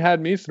 definitely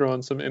had me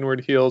throwing some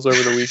inward heels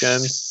over the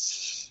weekend.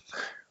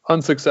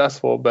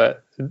 Unsuccessful,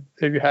 but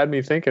it had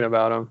me thinking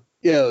about them.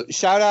 Yeah,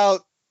 shout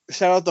out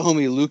the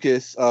homie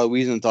Lucas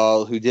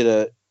Wiesenthal, who did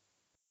a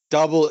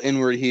double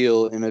inward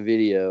heel in a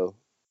video,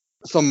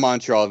 some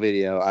Montreal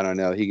video. I don't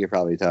know. He could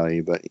probably tell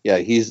you, but yeah,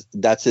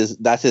 that's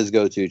his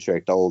go-to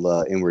trick, the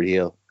old inward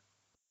heel.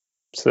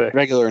 Sick.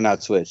 Regular,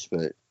 not switch,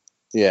 but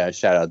yeah,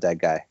 shout out that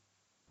guy.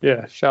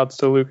 Yeah, shouts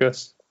to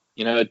Lucas.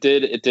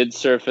 It did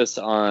surface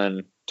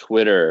on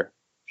Twitter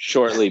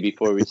shortly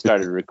before we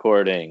started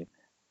recording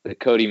that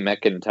Cody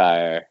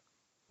McIntyre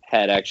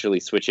had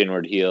actually switch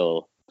inward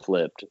heel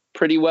flipped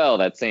pretty well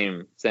that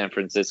same San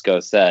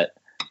Francisco set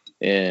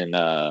in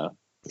a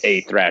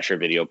Thrasher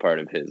video part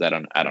of his. I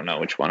don't know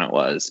which one it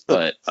was,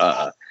 but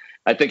I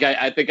think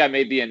I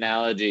made the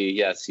analogy.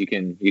 Yes, you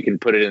can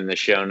put it in the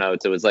show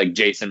notes. It was like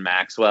Jason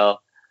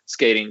Maxwell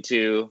skating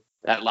to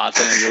that Los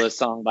Angeles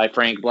song by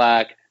Frank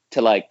Black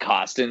to like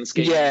Costin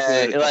skating to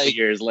it a couple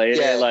years later.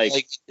 Yeah, like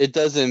it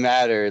doesn't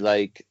matter.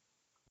 Like,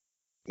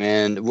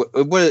 man,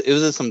 what it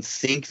was some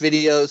Think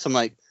video, some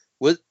like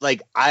what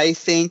like I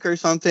Think or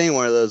something,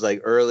 one of those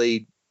like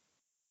early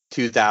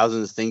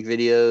 2000s Think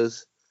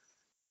videos.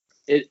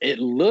 It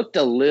looked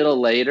a little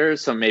later,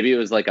 so maybe it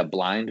was like a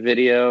blind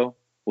video,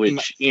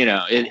 which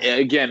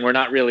again, we're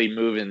not really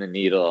moving the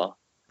needle.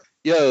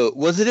 Yo,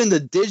 was it in the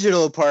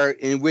digital part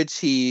in which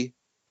he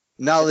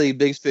nollie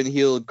big spin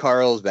heeled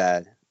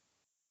Carlsbad?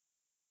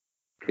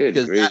 Good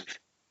grief.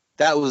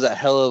 That was a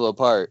hell of a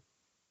part.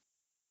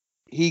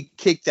 He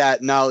kicked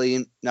that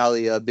nollie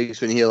big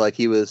spin heel like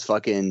he was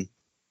fucking,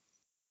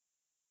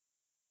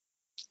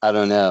 I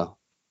don't know.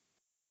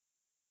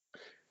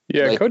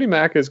 Yeah, like, Cody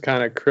Mack is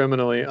kind of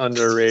criminally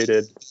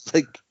underrated.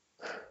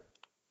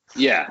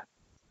 Yeah.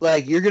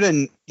 Like, you're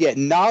going to get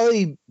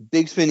nollie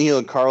big spin heel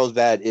and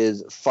Carlsbad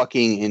is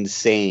fucking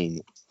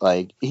insane.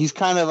 Like, he's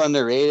kind of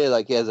underrated.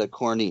 Like, he has a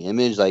corny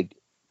image, like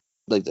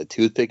the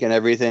toothpick and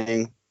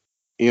everything.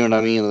 You know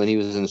what I mean? When he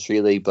was in the Street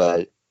League.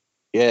 But,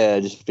 yeah,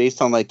 just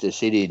based on, like, the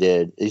shit he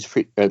did, he's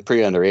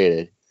pretty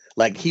underrated.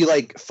 Like, he,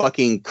 like,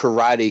 fucking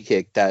karate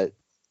kicked that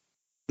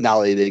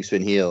nollie big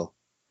spin heel.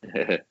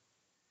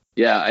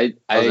 Yeah,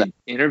 I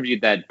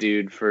interviewed that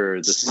dude for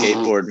the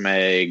Skateboard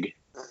Mag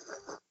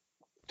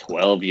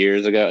 12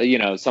 years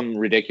ago, some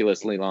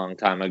ridiculously long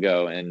time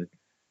ago. And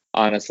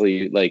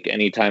honestly, like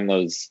anytime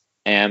those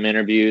AM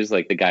interviews,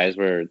 like the guys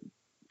were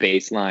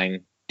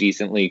baseline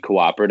decently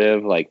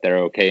cooperative, like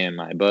they're okay in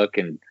my book.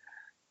 And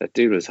that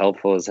dude was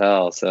helpful as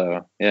hell.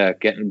 So yeah,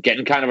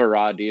 getting kind of a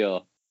raw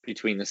deal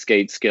between the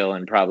skate skill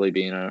and probably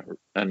being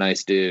a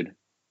nice dude.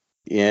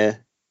 Yeah.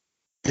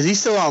 Is he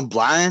still on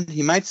Blind?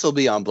 He might still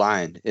be on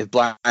Blind if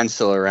Blind's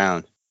still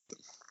around.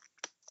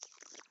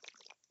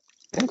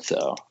 I think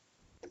so.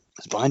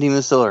 Is Blind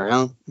even still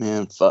around?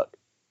 Man, fuck.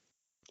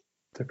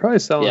 They're probably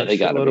selling a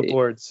shitload of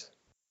boards.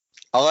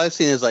 All I've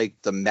seen is like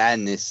the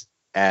Madness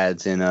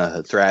ads in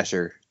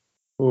Thrasher.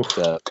 Oof.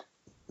 So.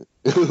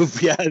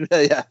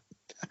 Yeah.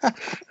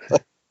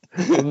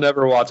 We'll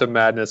never watch a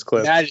Madness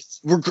clip.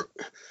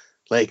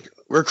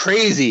 We're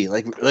crazy.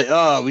 Like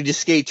oh, we just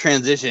skate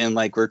transition.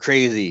 Like we're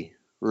crazy.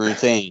 We're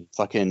insane.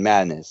 Fucking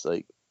Madness.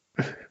 Like,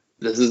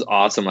 this is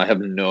awesome. I have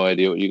no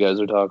idea what you guys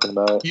are talking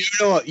about. You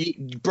know what,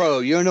 bro?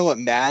 You don't know what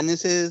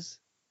Madness is?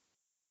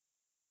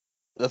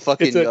 The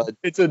fucking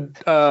it's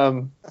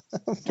a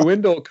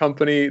dwindle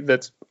company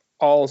that's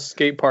all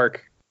skate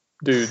park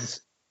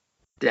dudes.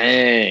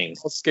 Dang.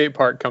 All skate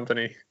park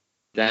company.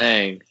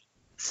 Dang.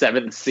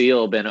 Seventh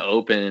seal been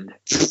opened.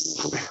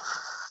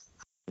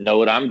 Know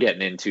what I'm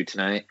getting into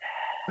tonight?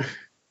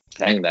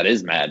 Dang, that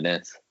is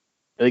Madness.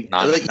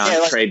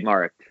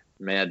 Non-trademarked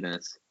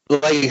Madness.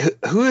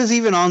 Like, who is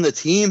even on the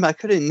team? I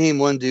couldn't name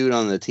one dude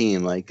on the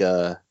team. Like,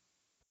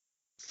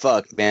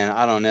 fuck, man,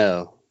 I don't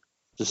know.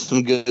 Just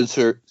some dudes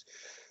who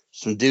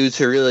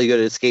are really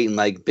good at skating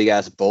like big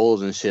ass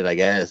bowls and shit. I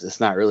guess it's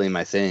not really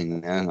my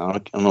thing, man. I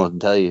don't know what to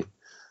tell you.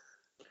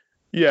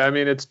 Yeah, I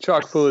mean, it's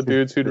chock full of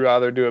dudes who'd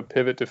rather do a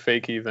pivot to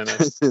fakie than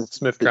a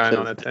Smith grind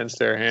on a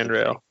 10-stair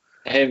handrail.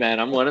 Hey man,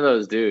 I'm one of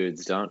those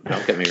dudes. Don't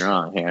get me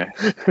wrong here.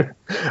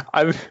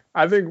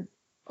 I think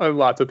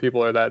lots of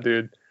people are that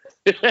dude.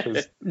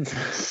 Pivot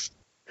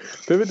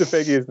to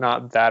fakie is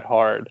not that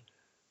hard.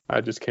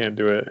 I just can't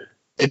do it.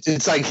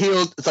 It's like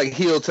heel. It's like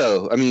heel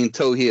toe. I mean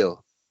toe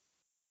heel.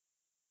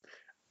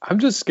 I'm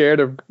just scared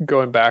of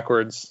going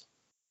backwards.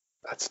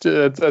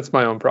 That's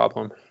my own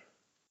problem.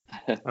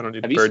 I don't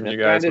need to burden you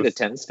guys. Have you Smith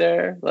grinded a 10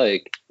 stair?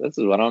 Like, this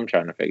is what I'm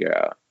trying to figure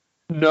out.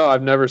 No,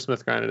 I've never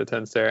Smith grinded a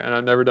 10 stair, and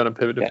I've never done a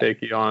pivot to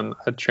fakie on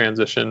a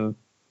transition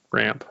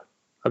ramp.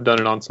 I've done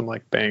it on some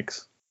like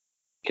banks.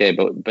 Okay,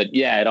 but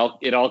yeah,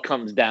 it all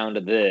comes down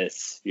to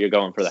this. You're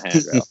going for the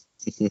handrail.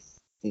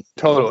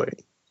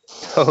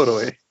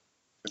 Totally.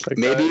 Like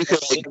maybe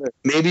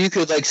you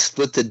could like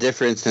split the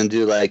difference and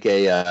do like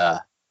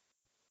a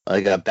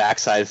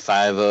backside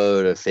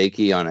 5-0 to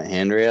fakie on a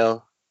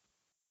handrail.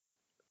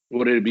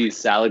 Would it be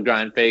salad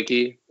grind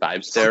fakie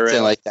 5-stair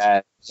something like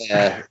that?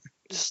 Yeah,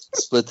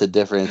 split the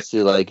difference.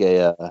 Do like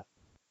a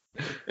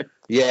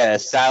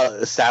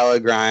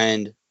salad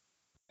grind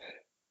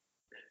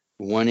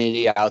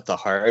 180 out the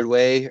hard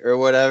way or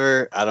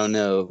whatever. I don't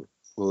know.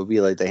 What would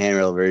be like the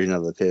handrail version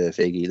of the pivot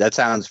fakie? That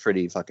sounds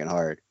pretty fucking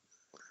hard.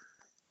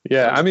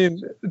 Yeah, I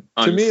mean,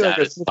 to me, like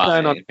a Smith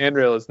grind on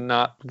handrail is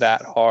not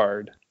that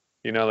hard.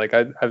 You know, like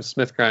I've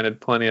Smith grinded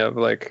plenty of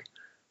like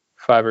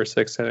 5 or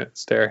 6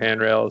 stair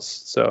handrails,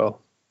 so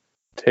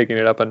taking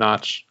it up a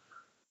notch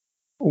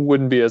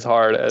wouldn't be as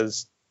hard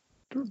as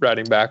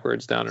riding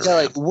backwards down a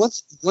ramp. Like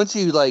once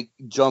you like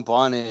jump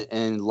on it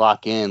and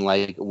lock in,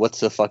 like what's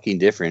the fucking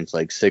difference?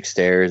 Like 6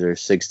 stairs or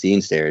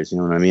 16 stairs? You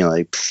know what I mean?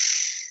 Like,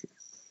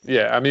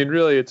 yeah, I mean,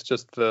 really, it's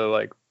just the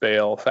like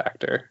bail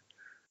factor.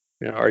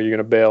 You know, are you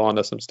gonna bail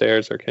onto some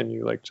stairs, or can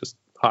you like just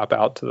hop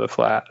out to the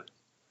flat?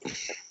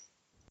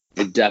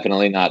 You're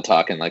definitely not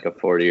talking like a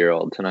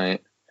 40-year-old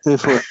tonight.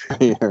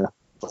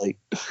 Like,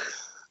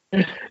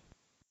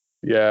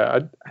 yeah,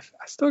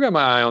 I still got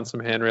my eye on some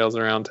handrails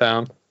around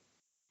town.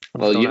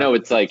 Well, you know,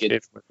 it's like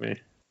it's with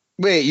me.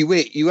 Wait,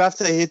 you have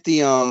to hit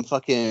the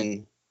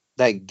fucking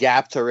that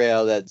gap to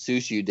rail that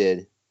Sushi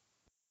did.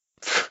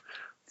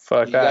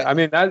 Fuck you that. I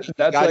mean, that's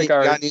like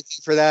our. Got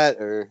anything for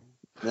that or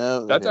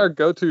no? That's our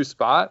go-to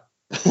spot.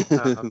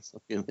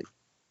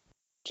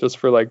 Just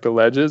for like the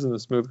ledges and the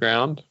smooth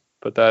ground,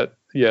 but that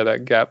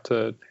gap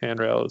to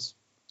handrail is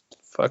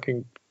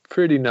fucking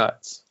pretty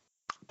nuts.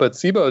 But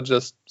Sibo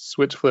just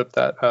switch flipped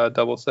that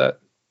double set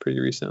pretty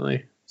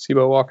recently.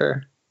 Sibo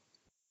Walker.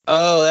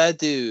 Oh, that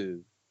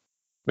dude.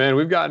 Man,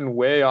 we've gotten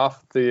way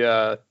off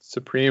the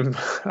Supreme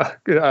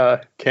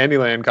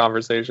Candyland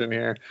conversation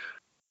here.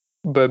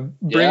 But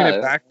bringing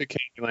it back to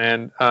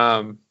Candyland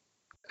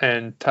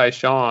and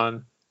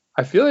Tyshawn,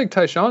 I feel like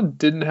Tyshawn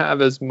didn't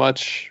have as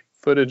much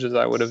footage as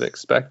I would have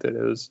expected.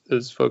 It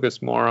was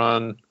focused more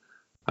on,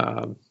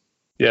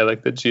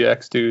 like the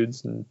GX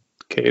dudes and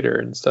Cater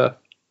and stuff.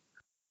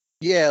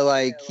 Yeah,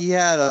 like he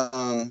had,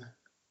 I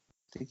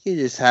think he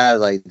just had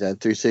like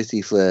that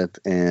 360 flip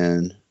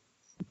and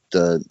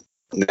the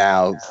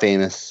now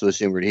famous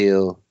switch inward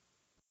heel.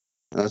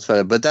 That's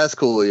fine, but that's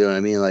cool. You know what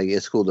I mean? Like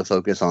it's cool to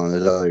focus on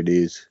those other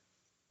dudes.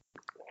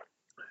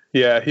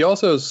 Yeah, he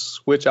also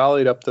switch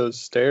ollied up those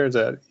stairs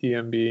at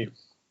EMB.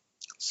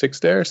 6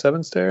 stair,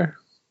 7 stair?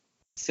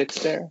 6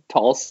 stair?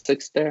 Tall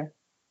 6 stair?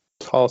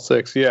 Tall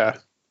 6, yeah.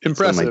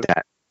 Impressive. Something like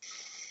that.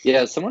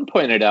 Yeah, someone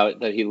pointed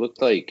out that he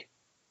looked like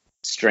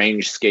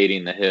Strange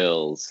skating the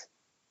hills.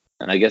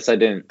 And I guess I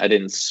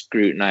didn't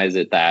scrutinize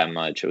it that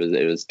much.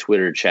 It was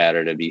Twitter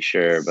chatter to be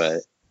sure,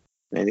 but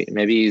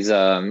maybe he's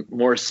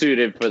more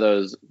suited for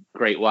those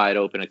great wide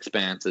open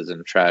expanses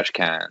and trash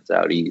cans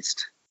out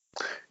east.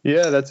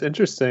 Yeah, that's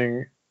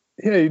interesting.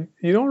 Yeah,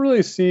 you don't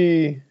really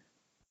see.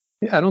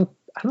 Yeah, I don't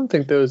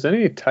think there was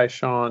any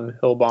Tyshawn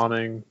hill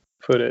bombing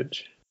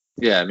footage.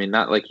 Yeah, I mean,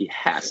 not like he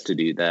has to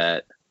do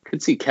that.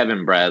 Could see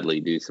Kevin Bradley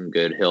do some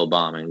good hill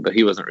bombing, but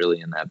he wasn't really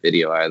in that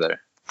video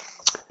either.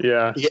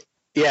 Yeah.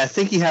 Yeah, I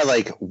think he had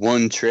like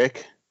one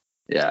trick.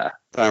 Yeah.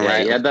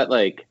 Right. He had that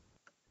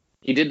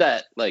he did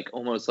that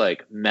almost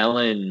like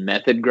melon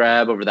method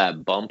grab over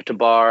that bump to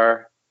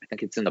bar. I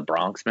think it's in the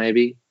Bronx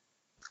maybe.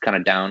 It's kind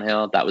of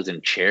downhill. That was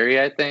in Cherry,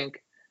 I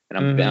think.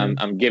 And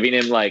I'm giving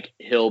him like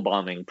hill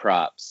bombing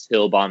props,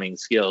 hill bombing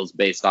skills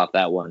based off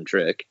that one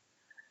trick.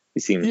 He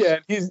seems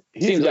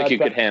like he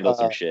could handle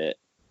some shit.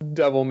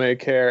 Devil may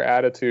care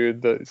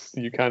attitude that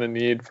you kind of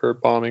need for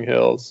bombing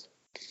hills.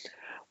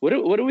 What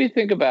do we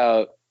think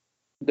about?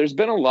 There's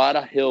been a lot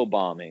of hill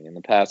bombing in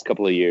the past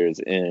couple of years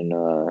in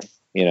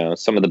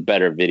some of the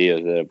better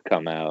videos that have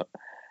come out.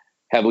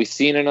 Have we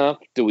seen enough?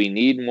 Do we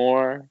need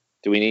more?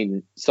 Do we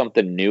need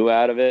something new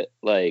out of it?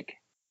 Like,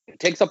 it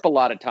takes up a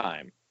lot of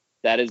time.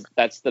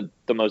 That's the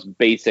most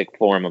basic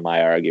form of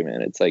my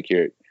argument. It's like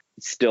you're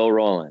still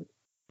rolling.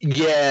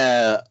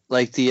 Yeah,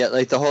 like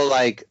the whole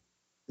like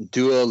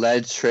duo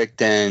ledge trick,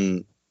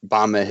 then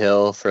bomb a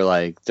hill for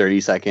like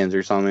 30 seconds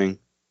or something.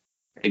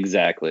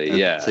 Exactly.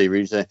 Yeah. So you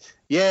reach that.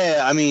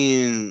 Yeah, I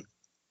mean,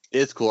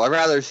 it's cool. I'd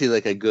rather see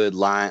like a good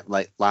line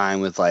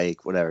with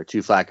like whatever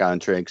 2 flat on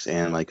tricks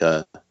and like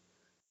a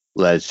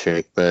ledge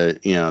trick,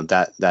 but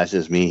that's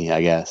just me,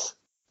 I guess.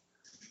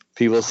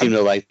 People seem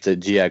to like the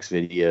GX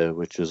video,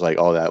 which was like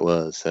all that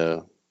was.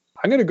 So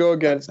I'm gonna go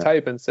against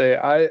type and say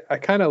I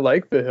kind of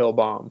like the hill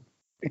bomb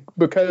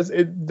because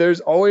there's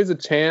always a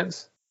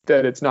chance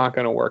that it's not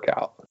gonna work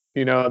out.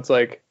 It's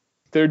like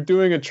they're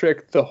doing a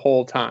trick the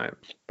whole time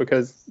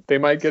because they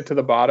might get to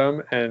the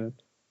bottom and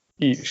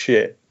eat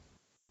shit,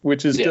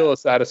 which is still a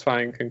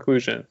satisfying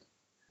conclusion.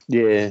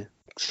 Yeah,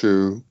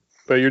 true.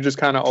 But you're just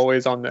kind of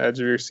always on the edge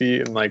of your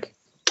seat. And like,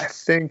 I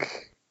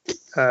think,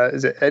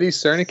 is it Eddie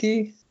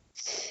Cernicki?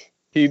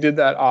 He did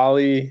that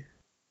ollie.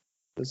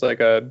 It was like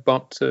a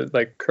bump to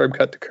like curb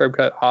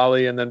cut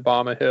ollie and then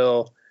bomb a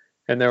hill.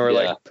 And there were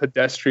like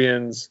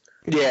pedestrians.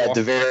 Yeah, at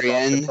the very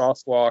end. The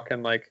crosswalk,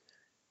 and like,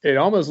 it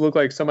almost looked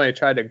like somebody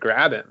tried to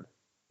grab him.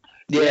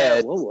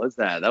 Yeah, what was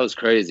that? That was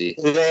crazy.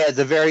 Yeah,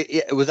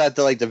 it was at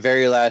the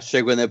very last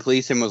trick when the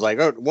policeman was like,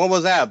 "Oh, what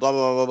was that?" Blah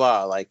blah blah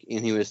blah blah. Like,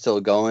 and he was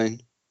still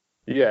going.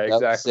 Yeah,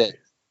 exactly.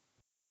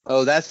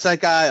 Oh, that's that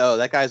guy. Oh,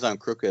 that guy's on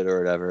Crooked or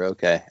whatever.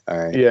 Okay, all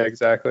right. Yeah,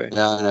 exactly.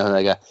 No, I know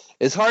that guy.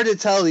 It's hard to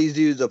tell these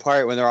dudes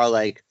apart when they're all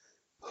like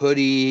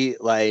hoodie,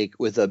 like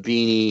with a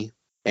beanie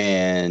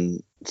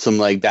and some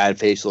like bad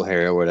facial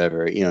hair or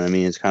whatever. You know what I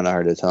mean? It's kind of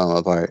hard to tell them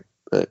apart,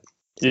 but.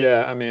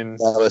 Yeah, I mean,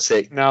 now's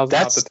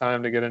not the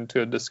time to get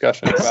into a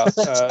discussion about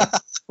titles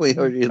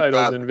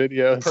and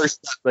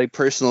videos.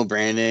 Personal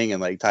branding and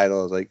like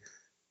titles. Like,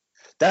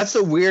 that's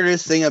the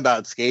weirdest thing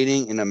about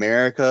skating in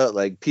America.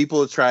 Like,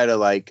 people try to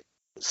like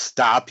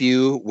stop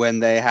you when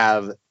they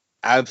have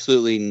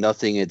absolutely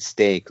nothing at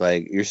stake.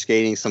 Like, you're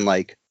skating some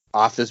like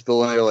office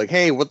building, and they're like,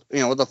 "Hey, what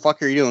the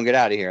fuck are you doing? Get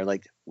out of here!"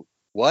 Like,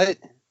 what?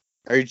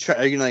 Are you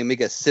gonna like make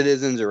a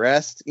citizen's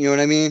arrest? You know what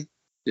I mean?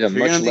 Yeah,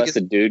 much less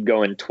a dude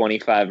going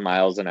 25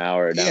 miles an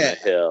hour down a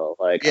hill.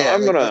 Like,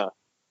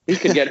 he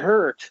could get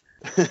hurt.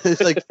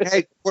 It's like,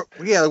 hey,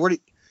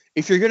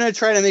 if you're going to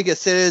try to make a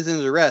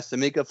citizen's arrest, then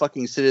make a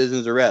fucking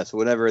citizen's arrest,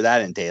 whatever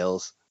that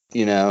entails,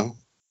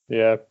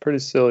 Yeah, pretty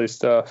silly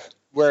stuff.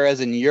 Whereas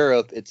in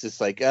Europe, it's just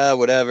like,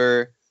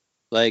 whatever.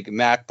 Like,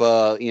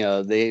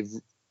 MACBA, they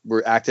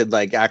were acted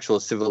like actual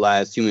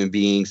civilized human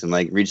beings and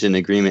like reached an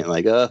agreement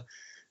like,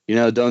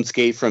 don't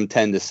skate from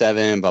 10 to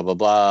 7, blah, blah,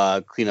 blah.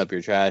 Clean up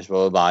your trash, blah,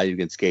 blah, blah. You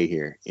can skate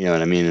here. You know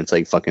what I mean? It's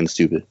like fucking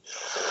stupid.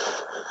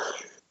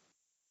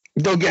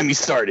 Don't get me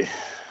started.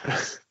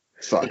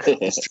 Fuck.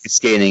 Street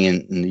skating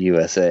in the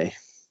USA.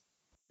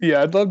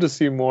 Yeah, I'd love to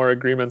see more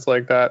agreements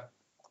like that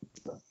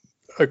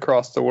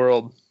across the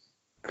world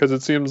because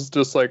it seems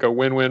just like a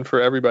win-win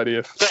for everybody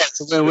if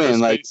it's a win-win.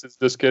 Like, is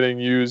just getting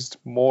used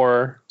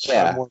more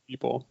by more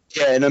people.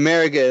 Yeah, in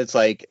America, it's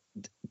like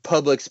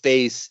public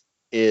space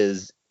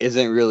isn't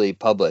really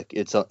public.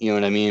 It's you know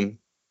what I mean?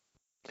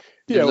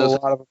 Yeah, well,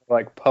 a lot of them are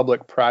like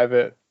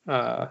public-private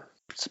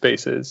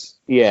spaces.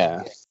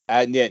 Yeah.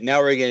 And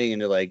now we're getting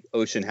into like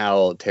Ocean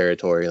Howell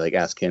territory. Like,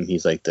 ask him.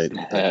 He's like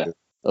the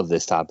of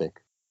this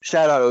topic.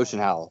 Shout out Ocean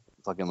Howell,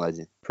 fucking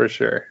legend. For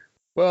sure.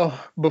 Well,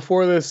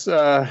 before this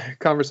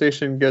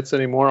conversation gets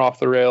any more off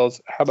the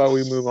rails, how about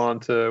we move on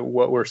to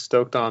what we're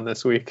stoked on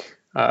this week?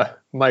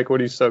 Mike,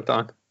 what are you stoked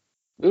on?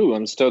 Ooh,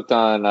 I'm stoked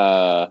on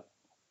the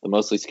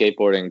Mostly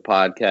Skateboarding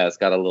podcast.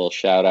 Got a little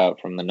shout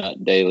out from the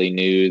Nut Daily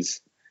News.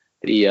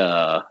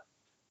 The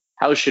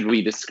how should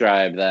we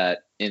describe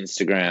that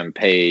Instagram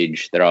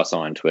page? They're also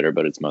on Twitter,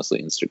 but it's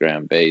mostly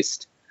Instagram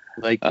based.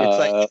 Like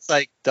it's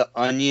like The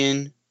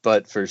Onion,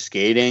 but for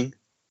skating.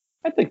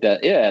 I think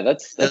that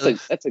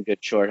that's a good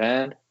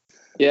shorthand.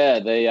 Yeah,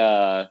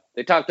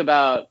 they talked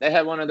about, they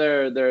had one of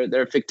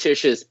their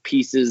fictitious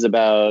pieces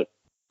about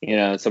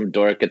some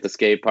dork at the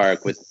skate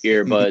park with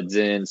earbuds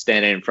in,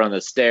 standing in front of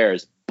the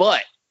stairs,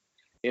 but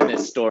in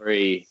this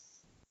story,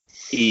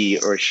 he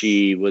or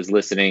she was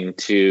listening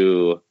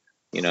to,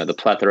 the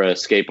plethora of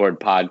skateboard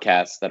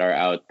podcasts that are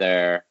out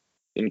there,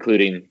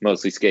 including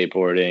Mostly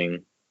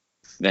Skateboarding,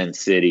 Vent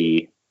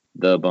City,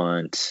 The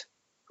Bunt,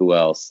 who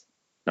else?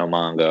 No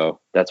Mongo.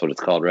 That's what it's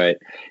called, right?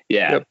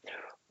 Yeah. Yep.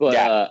 But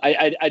yeah.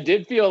 I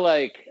did feel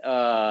like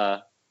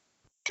the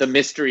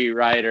mystery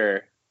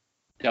writer,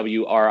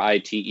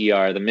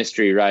 WRITER, the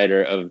mystery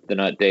writer of the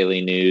Nut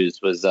Daily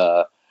News was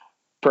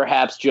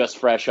perhaps just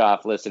fresh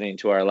off listening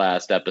to our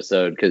last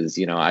episode because,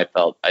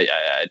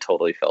 I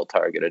totally felt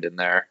targeted in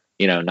there,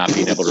 not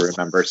being able to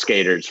remember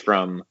skaters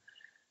from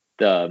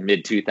the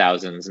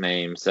mid-2000s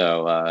name.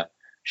 So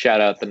shout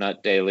out the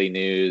Nut Daily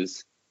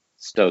News.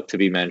 Stoked to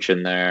be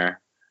mentioned there.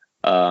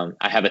 I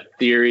have a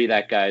theory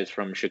that guy's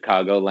from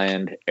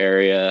Chicagoland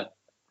area,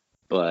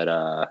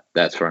 but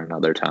that's for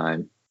another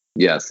time.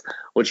 Yes.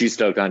 What you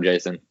stoked on,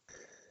 Jason?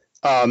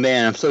 Oh,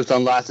 man, I'm stoked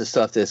on lots of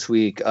stuff this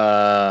week.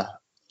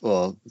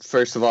 Well,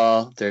 first of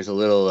all, there's a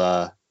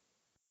little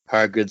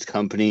hard goods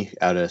company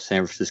out of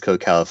San Francisco,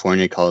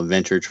 California called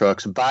Venture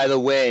Trucks. By the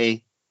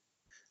way,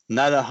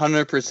 not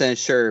 100%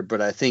 sure,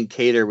 but I think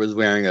Cater was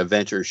wearing a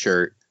Venture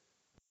shirt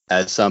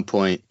at some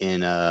point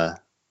in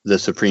the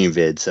Supreme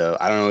vid. So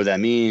I don't know what that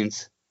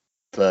means,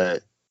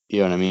 but you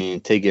know what I mean?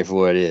 Take it for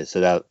what it is.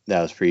 So that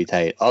was pretty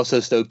tight. Also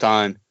stoked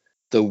on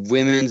the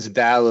women's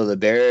Battle of the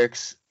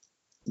Barracks.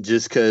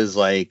 just because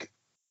like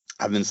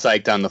I've been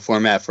psyched on the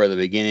format for the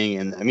beginning,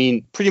 and I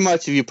mean, pretty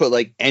much if you put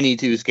like any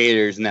two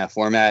skaters in that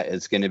format,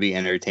 it's going to be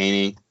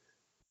entertaining,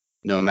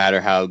 no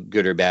matter how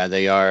good or bad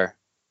they are.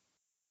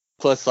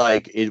 Plus,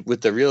 like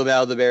with the real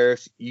Battle of the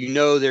Bears,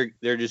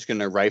 they're just going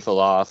to rifle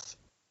off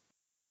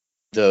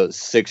the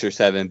 6 or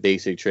 7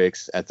 basic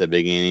tricks at the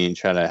beginning and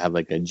try to have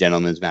like a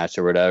gentleman's match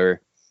or whatever.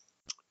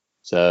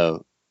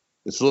 So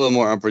it's a little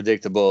more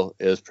unpredictable.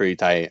 It was pretty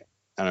tight.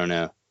 I don't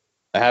know.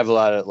 I have a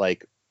lot of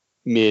like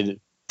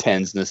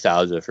mid-10s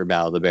nostalgia for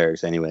Battle of the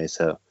Bears anyway,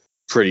 so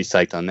pretty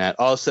psyched on that.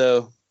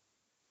 Also,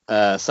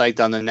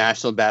 psyched on the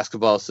National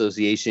Basketball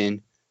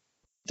Association.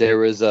 There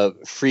was a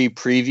free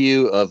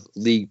preview of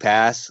League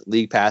Pass.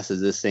 League Pass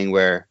is this thing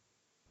where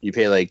you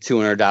pay like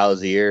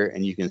 $200 a year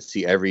and you can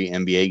see every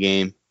NBA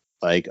game,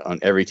 like on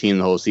every team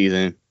the whole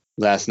season.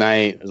 Last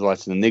night, I was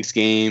watching the Knicks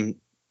game,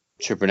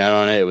 tripping out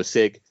on it. It was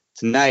sick.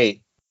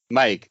 Tonight,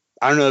 Mike,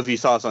 I don't know if you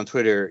saw this on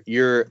Twitter,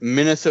 your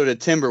Minnesota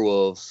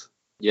Timberwolves.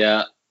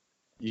 Yeah.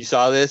 You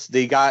saw this?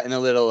 They got in a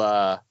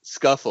little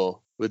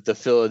scuffle with the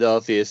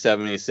Philadelphia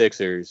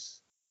 76ers.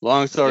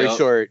 Long story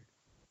short,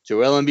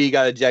 Joel Embiid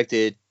got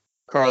ejected.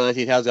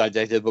 Karl-Anthony Towns got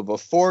ejected, but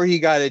before he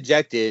got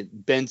ejected,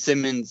 Ben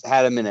Simmons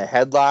had him in a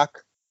headlock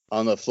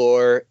on the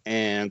floor,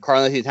 and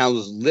Karl-Anthony Towns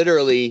was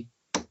literally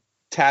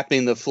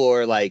tapping the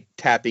floor, like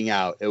tapping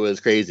out. It was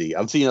crazy.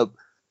 I've seen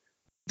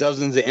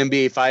dozens of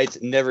NBA fights,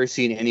 never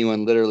seen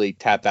anyone literally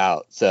tap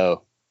out.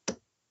 So,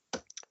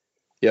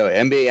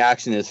 NBA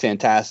action is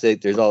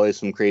fantastic. There's always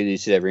some crazy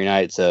shit every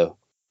night, so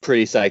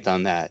pretty psyched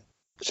on that.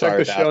 Check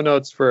the show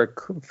notes for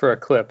a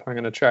clip. I'm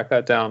going to track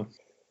that down.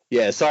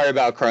 Yeah, sorry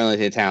about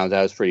Karl-Anthony Towns.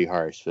 That was pretty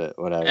harsh, but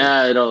whatever.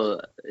 Yeah,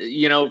 it'll,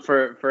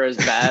 for as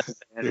bad as it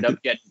ended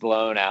up getting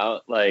blown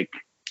out, like,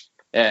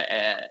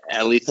 at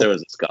least there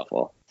was a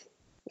scuffle.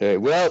 All right,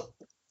 well,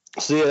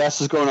 so yeah, that's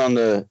what's going on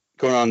the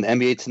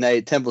NBA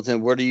tonight.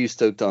 Templeton, what are you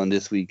stoked on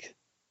this week?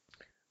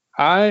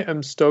 I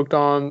am stoked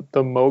on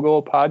the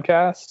Mogul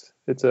podcast.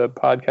 It's a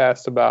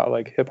podcast about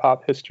like hip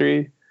hop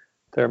history.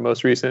 Their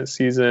most recent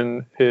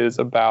season is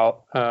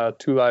about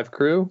 2 Live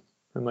Crew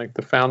and like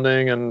the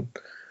founding and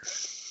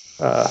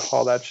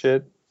all that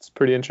shit. It's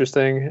pretty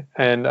interesting.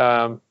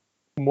 And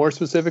more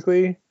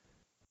specifically,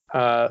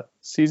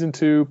 season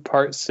 2,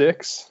 part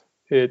 6,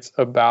 it's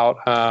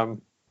about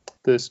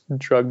this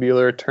drug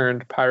dealer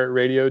turned pirate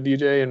radio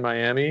DJ in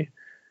Miami.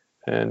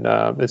 And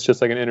it's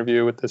just like an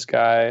interview with this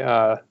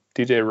guy,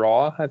 DJ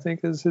Raw, I think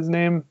is his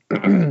name.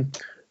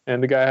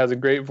 And the guy has a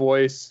great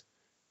voice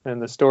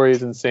and the story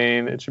is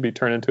insane. It should be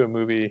turned into a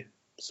movie.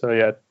 So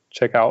yeah,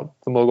 check out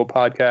the Mogul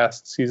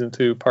podcast, season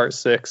 2, part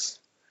 6.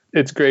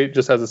 It's great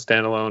just as a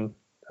standalone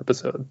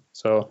episode.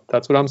 So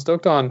that's what I'm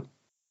stoked on.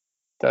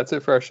 That's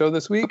it for our show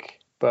this week,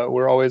 but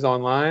we're always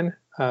online.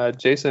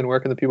 Jason, where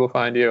can the people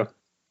find you?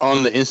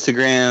 On the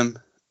Instagram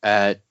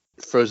at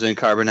Frozen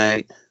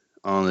Carbonite,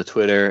 on the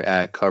Twitter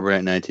at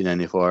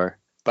Carbonite1994.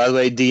 By the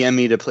way, DM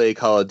me to play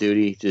Call of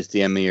Duty. Just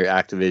DM me your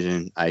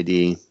Activision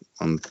ID.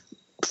 I'm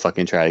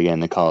fucking try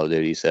again the Call of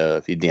Duty. So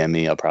if you DM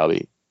me, I'll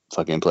probably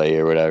fucking play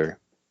or whatever.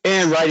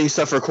 And writing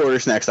stuff for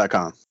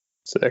quartersnacks.com.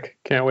 Sick.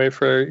 Can't wait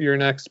for your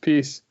next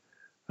piece.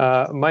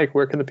 Mike,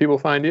 where can the people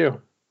find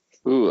you?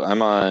 Ooh,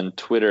 I'm on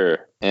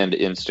Twitter and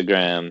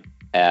Instagram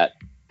at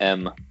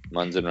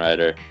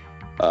 @MmunzenRider.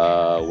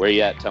 Where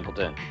you at,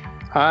 Templeton?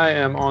 I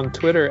am on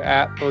Twitter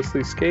at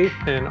MostlySkate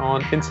and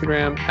on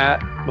Instagram at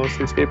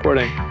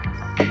MostlySkateboarding.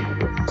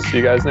 See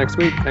you guys next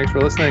week. Thanks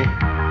for listening.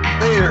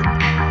 Later.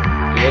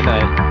 Good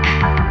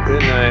night.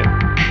 Good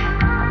night.